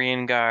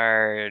Gamorrean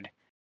Guard,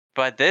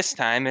 but this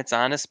time it's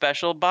on a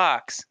special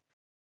box.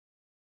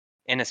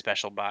 In a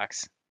special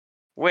box,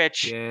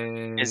 which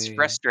is yay.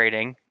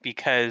 frustrating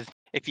because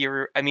if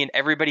you're I mean,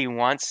 everybody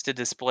wants to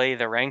display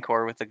the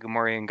Rancor with the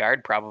Gamorrean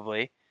Guard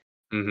probably.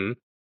 Mm-hmm.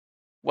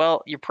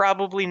 Well, you're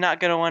probably not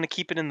gonna wanna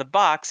keep it in the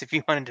box if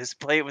you wanna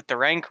display it with the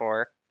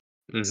Rancor.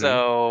 Mm-hmm.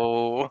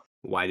 So,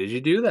 Why did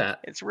you do that?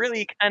 it's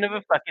really kind of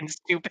a fucking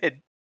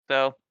stupid.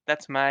 So,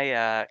 that's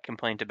my,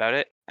 complaint about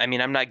it. I mean,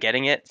 I'm not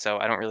getting it, so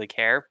I don't really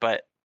care,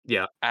 but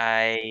Yeah.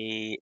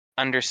 I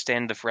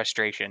understand the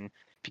frustration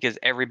because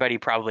everybody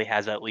probably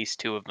has at least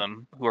 2 of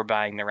them who are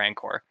buying the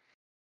Rancor.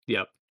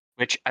 Yep.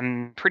 Which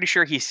I'm pretty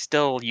sure he's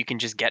still you can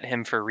just get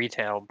him for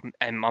retail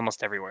and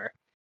almost everywhere.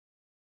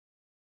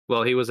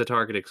 Well, he was a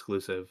Target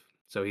exclusive,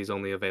 so he's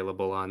only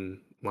available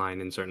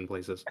online in certain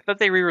places. I thought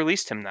they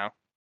re-released him though. I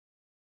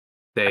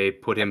They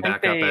put I him think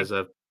back up they as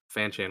a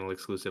fan channel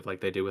exclusive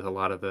like they do with a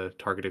lot of the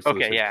Target okay,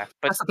 exclusives. yeah,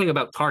 but That's the thing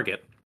about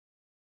Target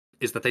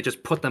is that they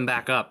just put them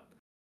back up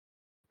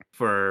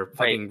for right,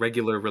 fucking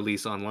regular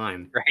release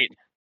online, right,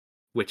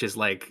 which is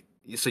like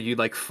so you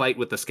like fight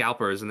with the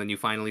scalpers and then you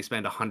finally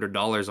spend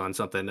 $100 on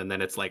something and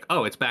then it's like,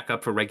 "Oh, it's back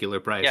up for regular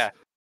price yeah,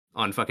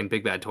 on fucking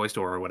Big Bad Toy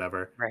Store or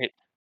whatever." right.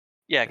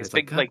 Yeah, And because it's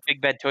like, "God,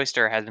 Big Bad Toy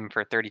Store has him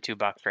for $32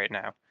 right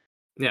now.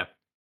 yeah."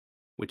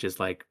 Which is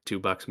like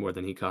 $2 more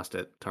than he cost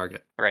at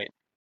Target. Right.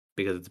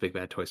 because it's a big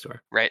bad toy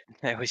store. Right.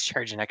 They always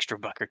charge an extra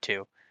buck or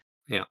two,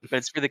 Yeah. but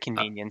it's for the Uh,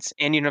 convenience,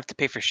 and you don't have to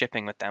pay for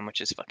shipping with them,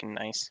 which is fucking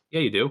nice. yeah,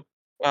 you do.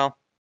 Well,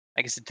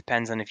 I guess it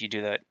depends on if you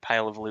do that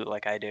pile of loot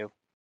like I do.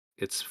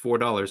 It's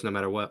 $4 no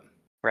matter what.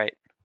 Right.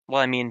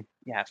 Well, I mean,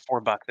 yeah,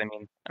 4 bucks. I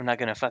mean, I'm not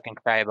gonna fucking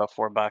cry about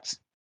 4 bucks.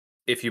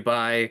 If you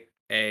buy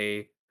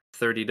a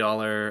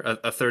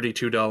a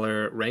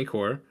 $32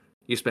 Rancor,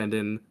 you spend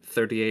in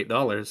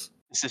 $38.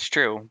 This is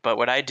true, but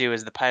what I do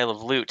is the pile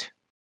of loot.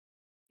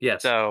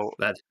 Yes, So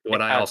that's it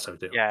what I costs also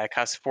do. yeah, it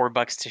costs 4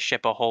 bucks to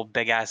ship a whole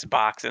big ass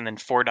box and then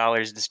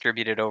 $4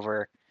 distributed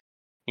over,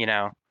 you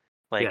know,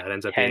 like Yeah, it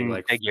ends up being 10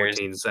 like figures.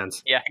 14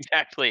 cents. Yeah,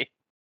 exactly.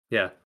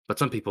 Yeah, but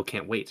some people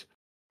can't wait.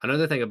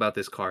 Another thing about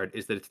this card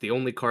is that it's the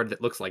only card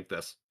that looks like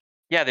this.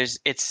 Yeah,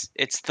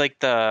 it's like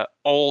the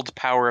old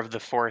Power of the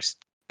Force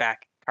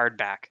back card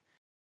back,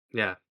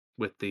 Yeah,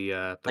 with the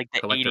like the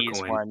collector '80s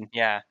coin. one.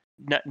 Yeah.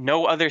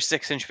 No other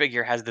 6-inch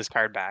figure has this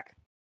card back.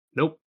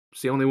 Nope,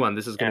 it's the only one.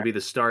 This is going Yeah. to be the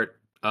start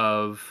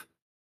of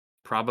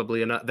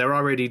probably enough. They're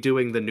already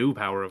doing the new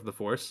Power of the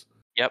Force.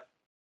 Yep.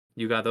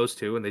 You got those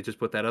two, and they just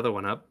put that other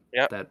one up,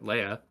 Yep. that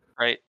Leia,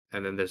 Right.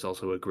 and then there's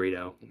also a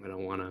Greedo. I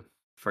don't want to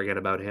forget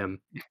about him.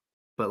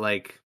 But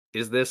like,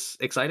 is this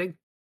exciting?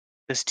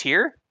 This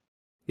tier?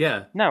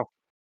 Yeah. No,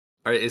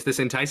 Or is this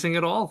enticing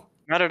at all?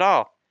 not at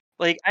all.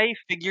 Like I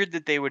figured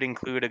that they would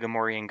include a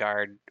Gamorrean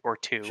guard or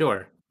two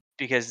Sure.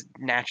 because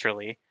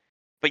naturally,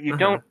 but you Uh huh.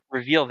 don't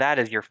reveal that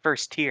as your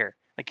first tier.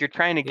 Like you're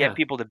trying to get Yeah.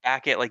 people to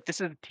back it. Like this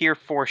is tier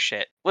 4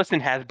 shit. Listen,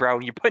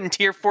 Hasbro, you're putting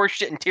tier 4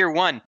 shit in tier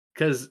 1,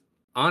 Because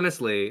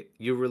honestly,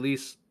 you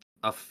release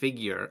a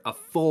figure, a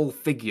full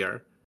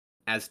figure,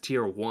 as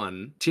tier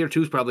one. Tier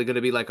two is probably going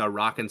to be like a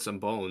rock and some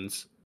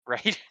bones.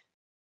 right?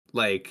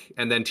 Like,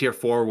 and then tier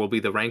four will be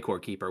the Rancor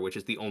Keeper, which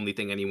is the only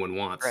thing anyone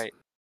wants. Right.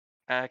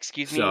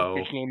 Excuse me, his So,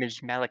 name is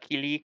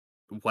Malakili.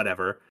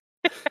 whatever.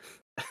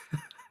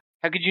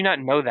 How could you not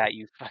know that,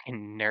 you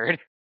fucking nerd?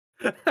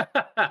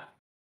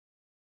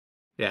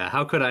 Yeah,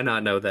 how could I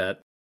not know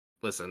that?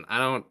 Listen, I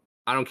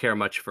don't care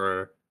much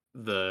for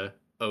the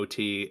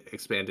OT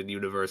expanded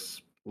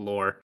universe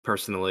lore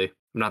personally.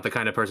 I'm not the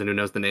kind of person who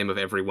knows the name of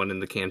everyone in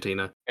the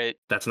cantina. Right?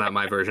 That's not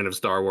my version of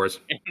Star Wars.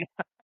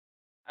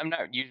 I'm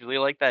not usually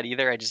like that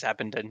either. I just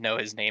happen to know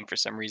his name for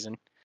some reason.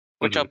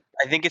 Which Hmm.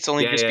 I think it's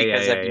only Yeah, just yeah, yeah,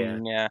 because I've yeah, yeah.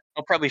 been yeah.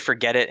 I'll probably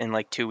forget it in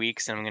like 2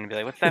 weeks and I'm gonna be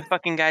like, what's that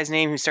fucking guy's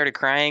name who started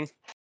crying?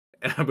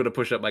 And I'm gonna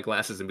push up my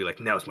glasses and be like,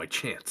 now's my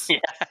chance.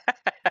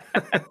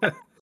 Yeah.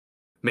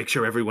 Make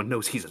sure everyone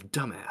knows he's a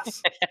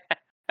dumbass.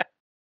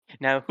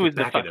 Now Get who's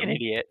the back at fucking him.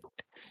 idiot?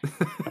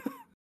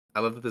 I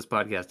love that this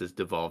podcast is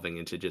devolving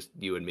into just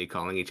you and me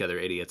calling each other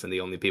idiots, and the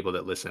only people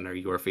that listen are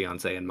your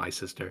fiance and my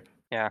sister.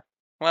 Yeah.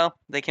 Well,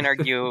 they can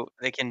argue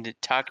they can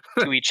talk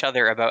to each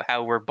other about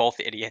how we're both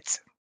idiots.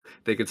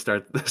 They could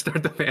start the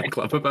fan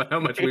club about how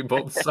much we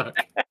both suck.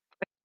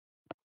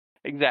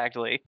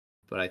 Exactly.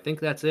 But I think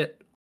that's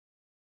it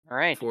All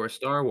right. for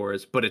Star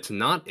Wars. But it's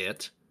not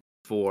it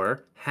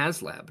for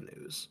HasLab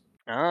news.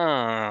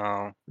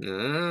 Oh.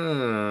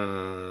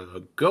 Yeah,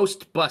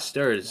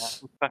 Ghostbusters.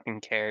 who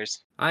fucking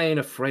cares? I ain't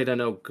afraid of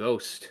no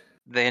ghost.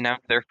 They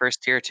announced their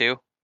first tier too.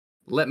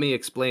 Let me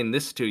explain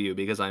this to you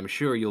because I'm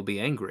sure you'll be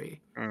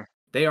angry. Mm.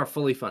 They are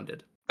fully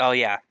funded. Oh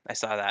yeah, I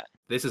saw that.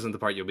 This isn't the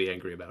part you'll be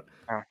angry about.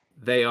 Oh.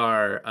 They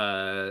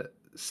are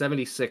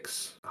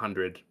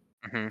 7,600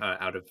 Hmm.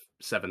 out of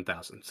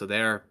 7,000. So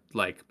they're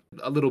like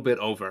a little bit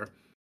over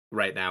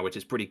right now, which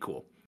is pretty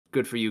cool.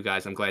 Good for you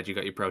guys. I'm glad you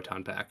got your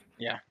proton pack.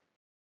 Yeah.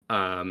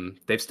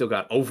 They've still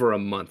got over a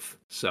month,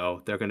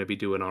 so they're going to be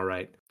doing all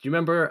right. Do you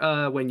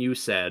remember when you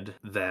said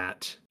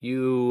that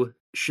you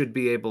should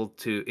be able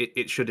to?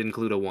 It should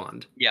include a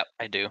wand. Yep,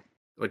 I do.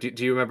 Or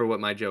do you remember what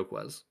my joke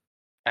was?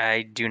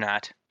 I do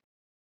not.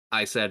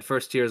 I said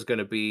first tier is going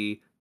to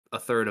be a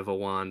third of a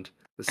wand.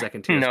 The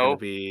second tier is going No to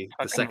be the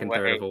fucking second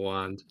third way. of a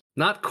wand.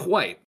 Not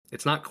quite.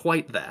 It's not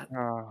quite that.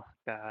 Oh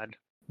god.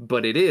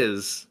 But it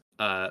is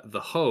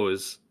the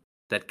hose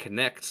that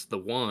connects the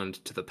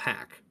wand to the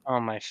pack. Oh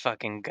my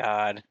fucking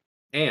god.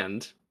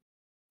 And,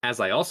 as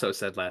I also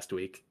said last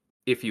week,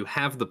 if you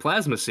have the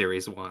Plasma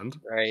Series wand,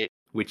 Right.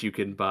 which you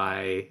can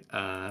buy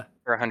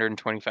For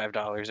 $125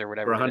 or for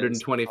whatever it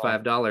is.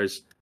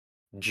 $125,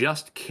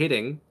 just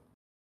kidding,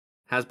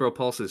 Hasbro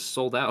Pulse is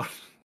sold out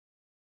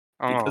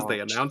because Oh they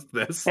announced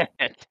this.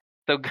 shit.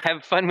 So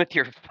have fun with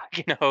your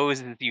fucking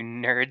hoses, you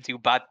nerds who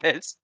bought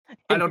this.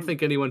 I don't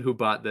think anyone who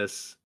bought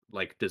this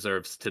like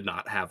deserves to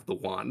not have the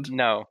wand.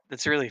 No,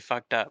 that's really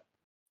fucked up.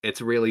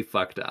 It's really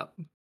fucked up.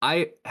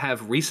 I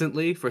have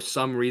recently, for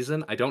some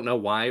reason, I don't know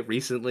why,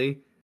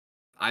 recently,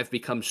 I've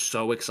become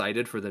so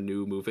excited for the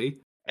new movie.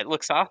 It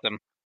looks awesome.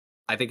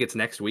 I think it's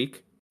next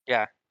week.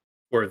 Yeah.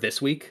 Or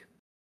this week,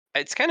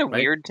 It's kind of right?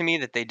 weird to me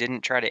that they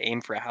didn't try to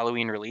aim for a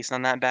Halloween release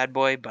on that bad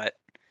boy, but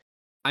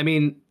I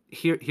mean,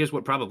 here's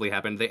what probably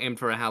happened. They aimed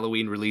for a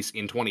Halloween release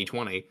in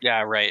 2020,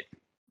 yeah, right.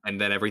 and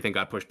then everything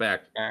got pushed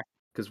back. Yeah.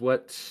 Because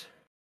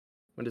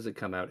when does it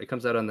come out? It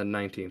comes out on the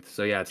 19th.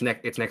 So yeah,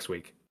 it's next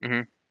week.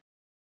 Mhm.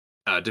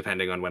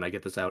 Depending on when I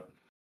get this out.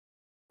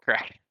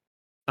 Correct.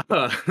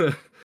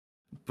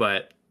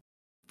 But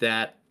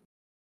that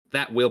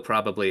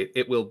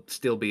it will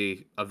still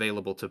be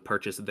available to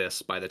purchase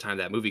this by the time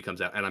that movie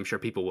comes out, and I'm sure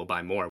people will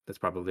buy more. That's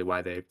probably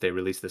why they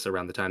released this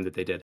around the time that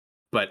they did.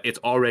 But it's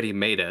already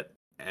made it,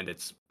 and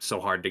it's so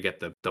hard to get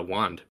the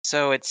wand.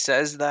 So it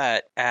says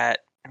that at,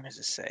 what does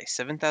it say?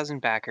 7,000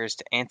 backers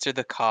to answer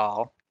the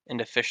call and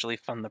officially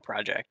fund the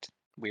project.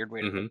 Weird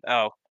way to put. Hmm.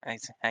 Oh,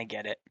 I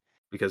get it.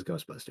 Because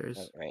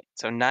Ghostbusters. Right.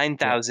 So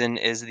 9,000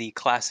 is the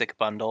classic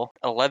bundle.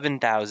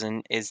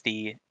 11,000 is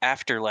the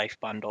afterlife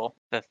bundle.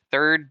 The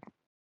third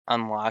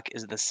unlock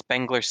is the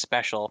Spengler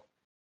special,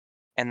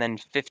 and then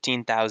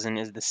 15,000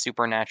 is the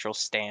supernatural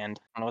stand.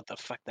 I don't know what the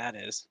fuck that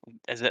is.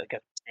 Is it like a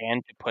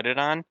stand to put it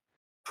on?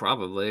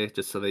 Probably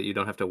just so that you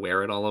don't have to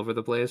wear it all over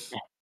the place.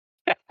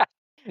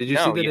 Did you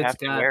see No, that you it's have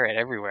to got? wear it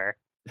everywhere.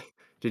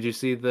 Did you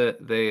see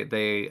that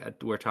they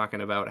were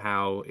talking about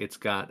how it's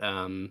got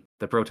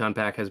the proton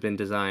pack has been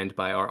designed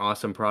by our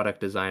awesome product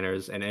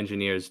designers and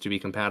engineers to be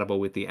compatible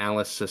with the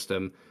Alice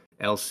system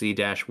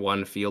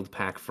LC-1 field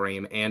pack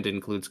frame and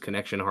includes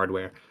connection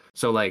hardware.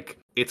 So like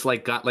it's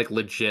like got like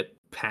legit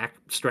pack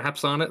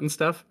straps on it and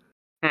stuff.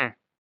 Hmm.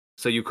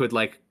 So you could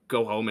like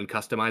go home and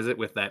customize it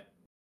with that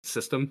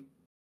system,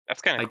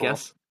 That's kind I of cool.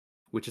 guess,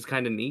 which is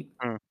kind of neat.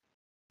 Hmm.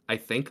 I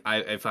think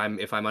if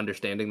I'm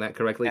understanding that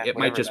correctly, Yeah,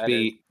 whatever that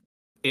is.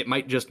 it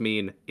might just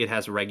mean it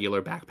has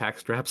regular backpack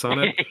straps on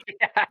it.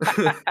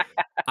 Yeah.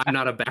 I'm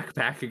not a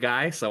backpack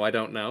guy, so I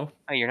don't know.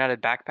 Oh, you're not a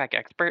backpack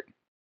expert?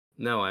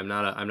 No, I'm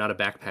not a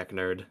backpack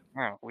nerd.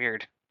 Oh,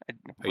 weird. I-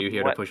 Are you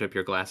here to What? push up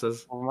your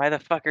glasses? Why the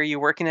fuck are you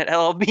working at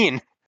LL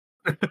Bean?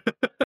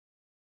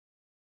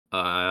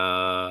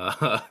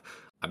 I'm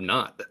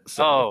not.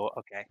 So Oh,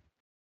 okay.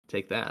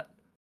 take that.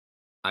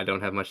 I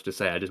don't have much to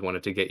say. I just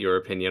wanted to get your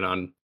opinion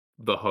on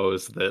the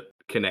hose that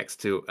connects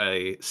to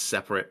a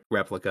separate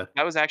replica.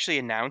 That was actually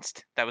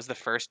announced. That was the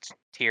first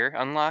tier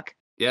unlock.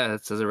 Yeah,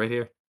 it says it right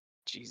here.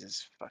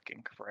 Jesus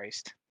fucking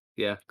Christ.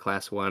 Yeah,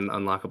 class 1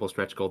 unlockable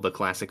stretch goal, the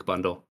classic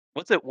bundle.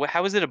 What's it?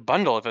 How is it a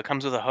bundle if it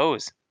comes with a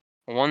hose?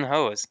 One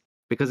hose.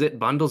 Because it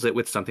bundles it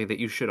with something that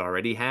you should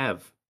already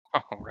have.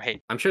 Oh,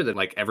 right. I'm sure that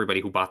like everybody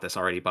who bought this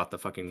already bought the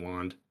fucking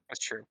wand. That's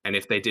true. And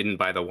if they didn't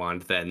buy the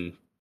wand, then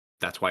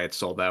that's why it's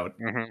sold out.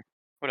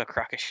 What a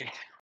crock of shit.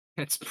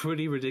 It's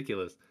pretty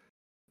ridiculous.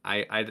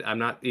 I'm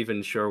not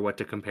even sure what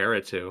to compare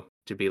it to.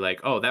 To be like,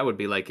 oh, that would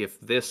be like if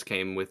this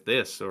came with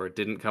this or it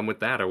didn't come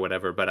with that or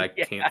whatever. But I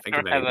Yeah, I can't think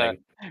of don't have a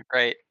anything.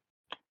 right.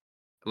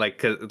 Like,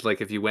 'cause,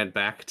 like if you went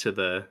back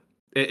to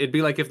it'd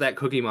be like if that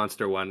Cookie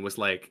Monster one was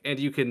like, and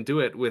you can do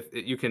it with,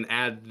 you can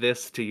add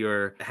this to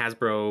your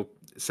Hasbro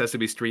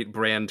Sesame Street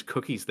brand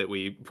cookies that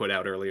we put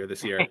out earlier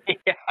this year.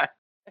 Yeah.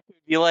 It'd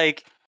be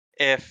like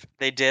if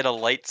they did a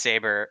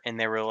lightsaber and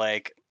they were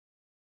like,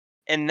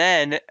 and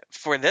then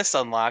for this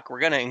unlock, we're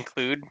gonna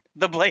include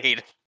the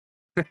blade.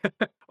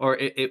 Or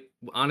it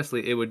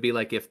honestly, it would be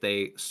like if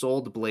they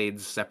sold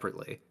blades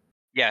separately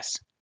Yes.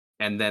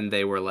 and then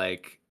they were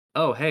like,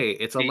 oh, hey,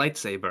 it's a The-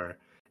 lightsaber.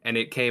 And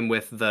it came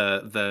with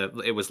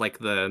it was like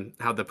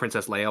how the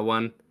Princess Leia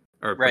one,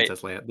 or Right.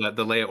 Princess Leia,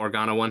 the Leia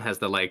Organa one has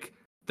the like,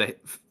 the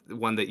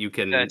one that you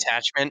can, The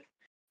attachment.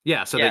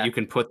 yeah, so Yeah. that you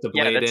can put the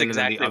Yeah, blade that's in, and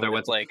then the exactly other what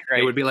ones. it's like, It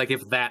right? would be like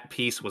if that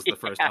piece was the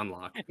first Yeah,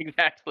 unlock,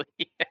 exactly.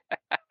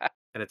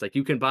 and it's like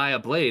you can buy a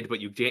blade, but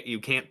you can't you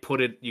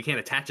can't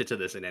attach it to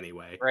this in any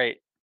way Right.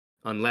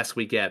 unless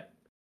we get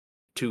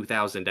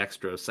 2,000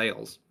 extra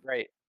sales,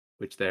 Right.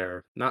 which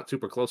they're not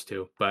super close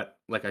to. But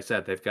like I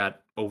said, they've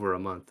got over a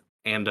month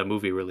and a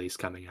movie release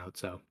coming out,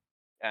 so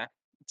Yeah.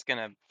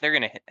 They're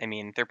gonna hit, I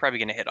mean, they're probably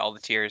gonna hit all the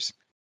tiers.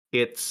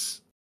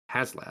 it's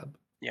HasLab.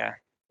 Yeah.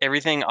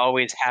 Everything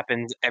always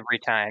happens every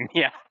time.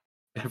 Yeah.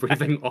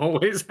 Everything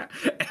always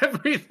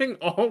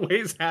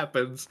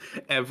happens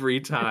every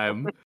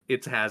time.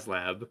 It's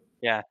HasLab.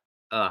 Yeah.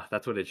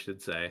 That's what it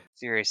should say.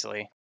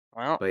 Seriously.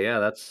 Well, But yeah,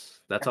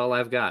 that's all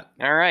I've got,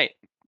 all right.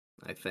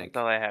 I That's think.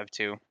 all I have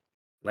too.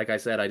 Like I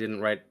said, I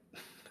didn't write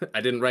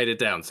I didn't write it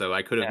down, so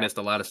I could have Yeah. missed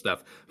a lot of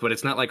stuff. But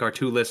it's not like our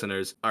 2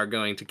 listeners are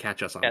going to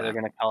catch us on Yeah, that. they're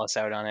gonna call us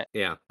out on it.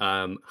 Yeah.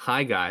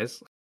 Hi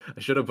guys. I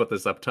should have put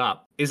this up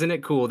top. Isn't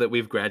it cool that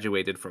we've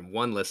graduated from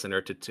 1 listener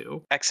to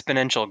 2?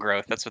 Exponential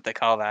growth. That's what they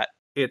call that.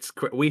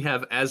 We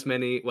have as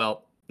many,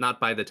 well,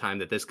 not by the time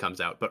that this comes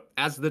out, but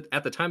at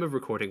the time of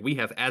recording, we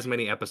have as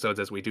many episodes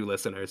as we do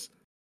listeners.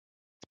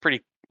 It's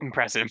pretty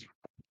impressive.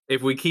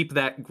 If we keep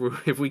that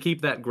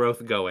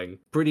growth going,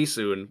 pretty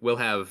soon we'll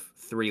have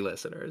 3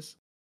 listeners.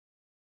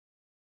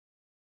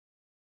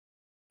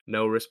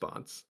 No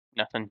response.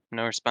 Nothing.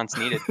 No response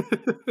needed.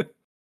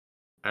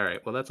 All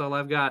right. Well, that's all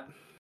I've got.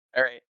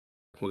 All right.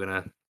 We're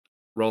gonna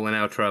roll an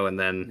outro and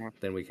Mhm.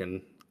 then we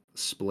can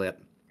split.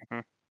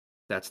 Mhm.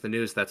 That's the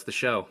news. That's the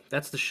show.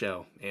 That's the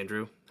show.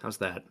 Andrew, how's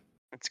that?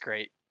 That's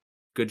great.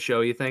 Good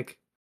show, you think?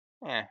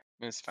 Yeah,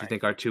 it was Do fine. you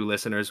think our 2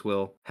 listeners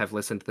will have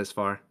listened this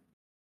far?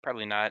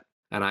 Probably not.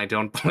 And I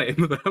don't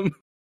blame them.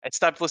 I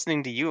stopped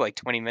listening to you like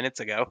 20 minutes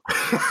ago.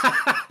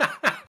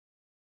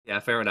 Yeah,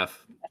 fair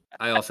enough.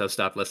 I also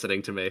stopped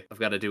listening to me. I've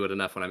got to do it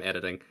enough when I'm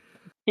editing.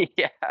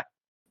 Yeah.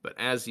 But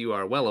as you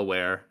are well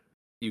aware,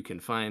 you can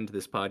find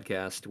this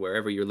podcast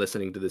wherever you're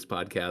listening to this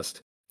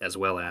podcast. as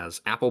well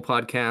as Apple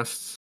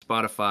Podcasts,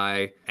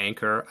 Spotify,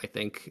 Anchor, I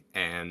think,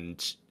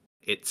 and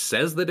it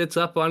says that it's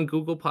up on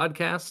Google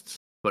Podcasts.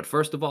 But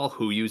first of all,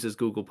 who uses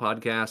Google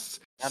Podcasts?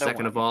 Not a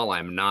Second of one. all,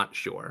 I'm not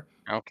sure.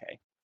 Okay.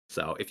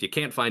 So if you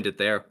can't find it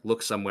there,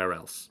 look somewhere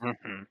else.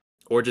 Hmm.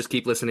 Or just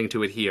keep listening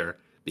to it here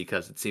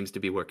because it seems to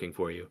be working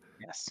for you.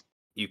 Yes.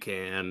 You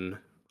can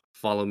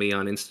follow me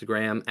on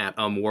Instagram at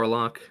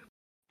Warlock.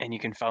 And you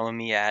can follow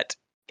me at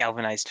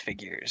Galvanized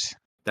Figures.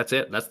 That's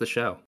it. That's the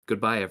show.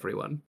 Goodbye,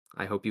 everyone.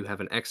 I hope you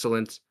have an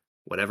excellent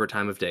whatever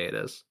time of day it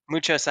is.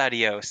 Muchos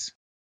adios.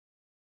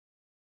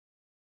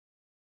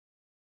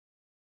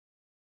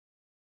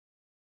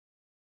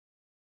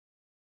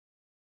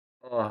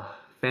 Oh,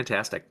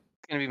 fantastic.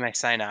 It's gonna be my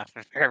sign off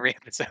for every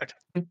episode.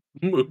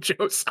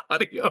 Muchos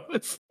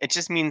adios. It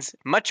just means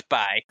much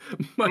bye.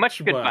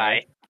 Much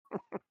goodbye.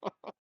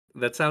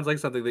 That sounds like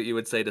something that you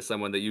would say to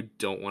someone that you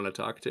don't want to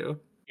talk to.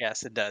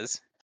 Yes, it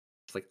does.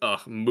 It's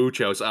like,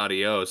 muchos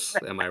adios.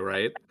 Am I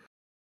right?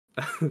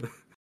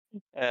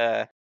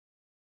 Uh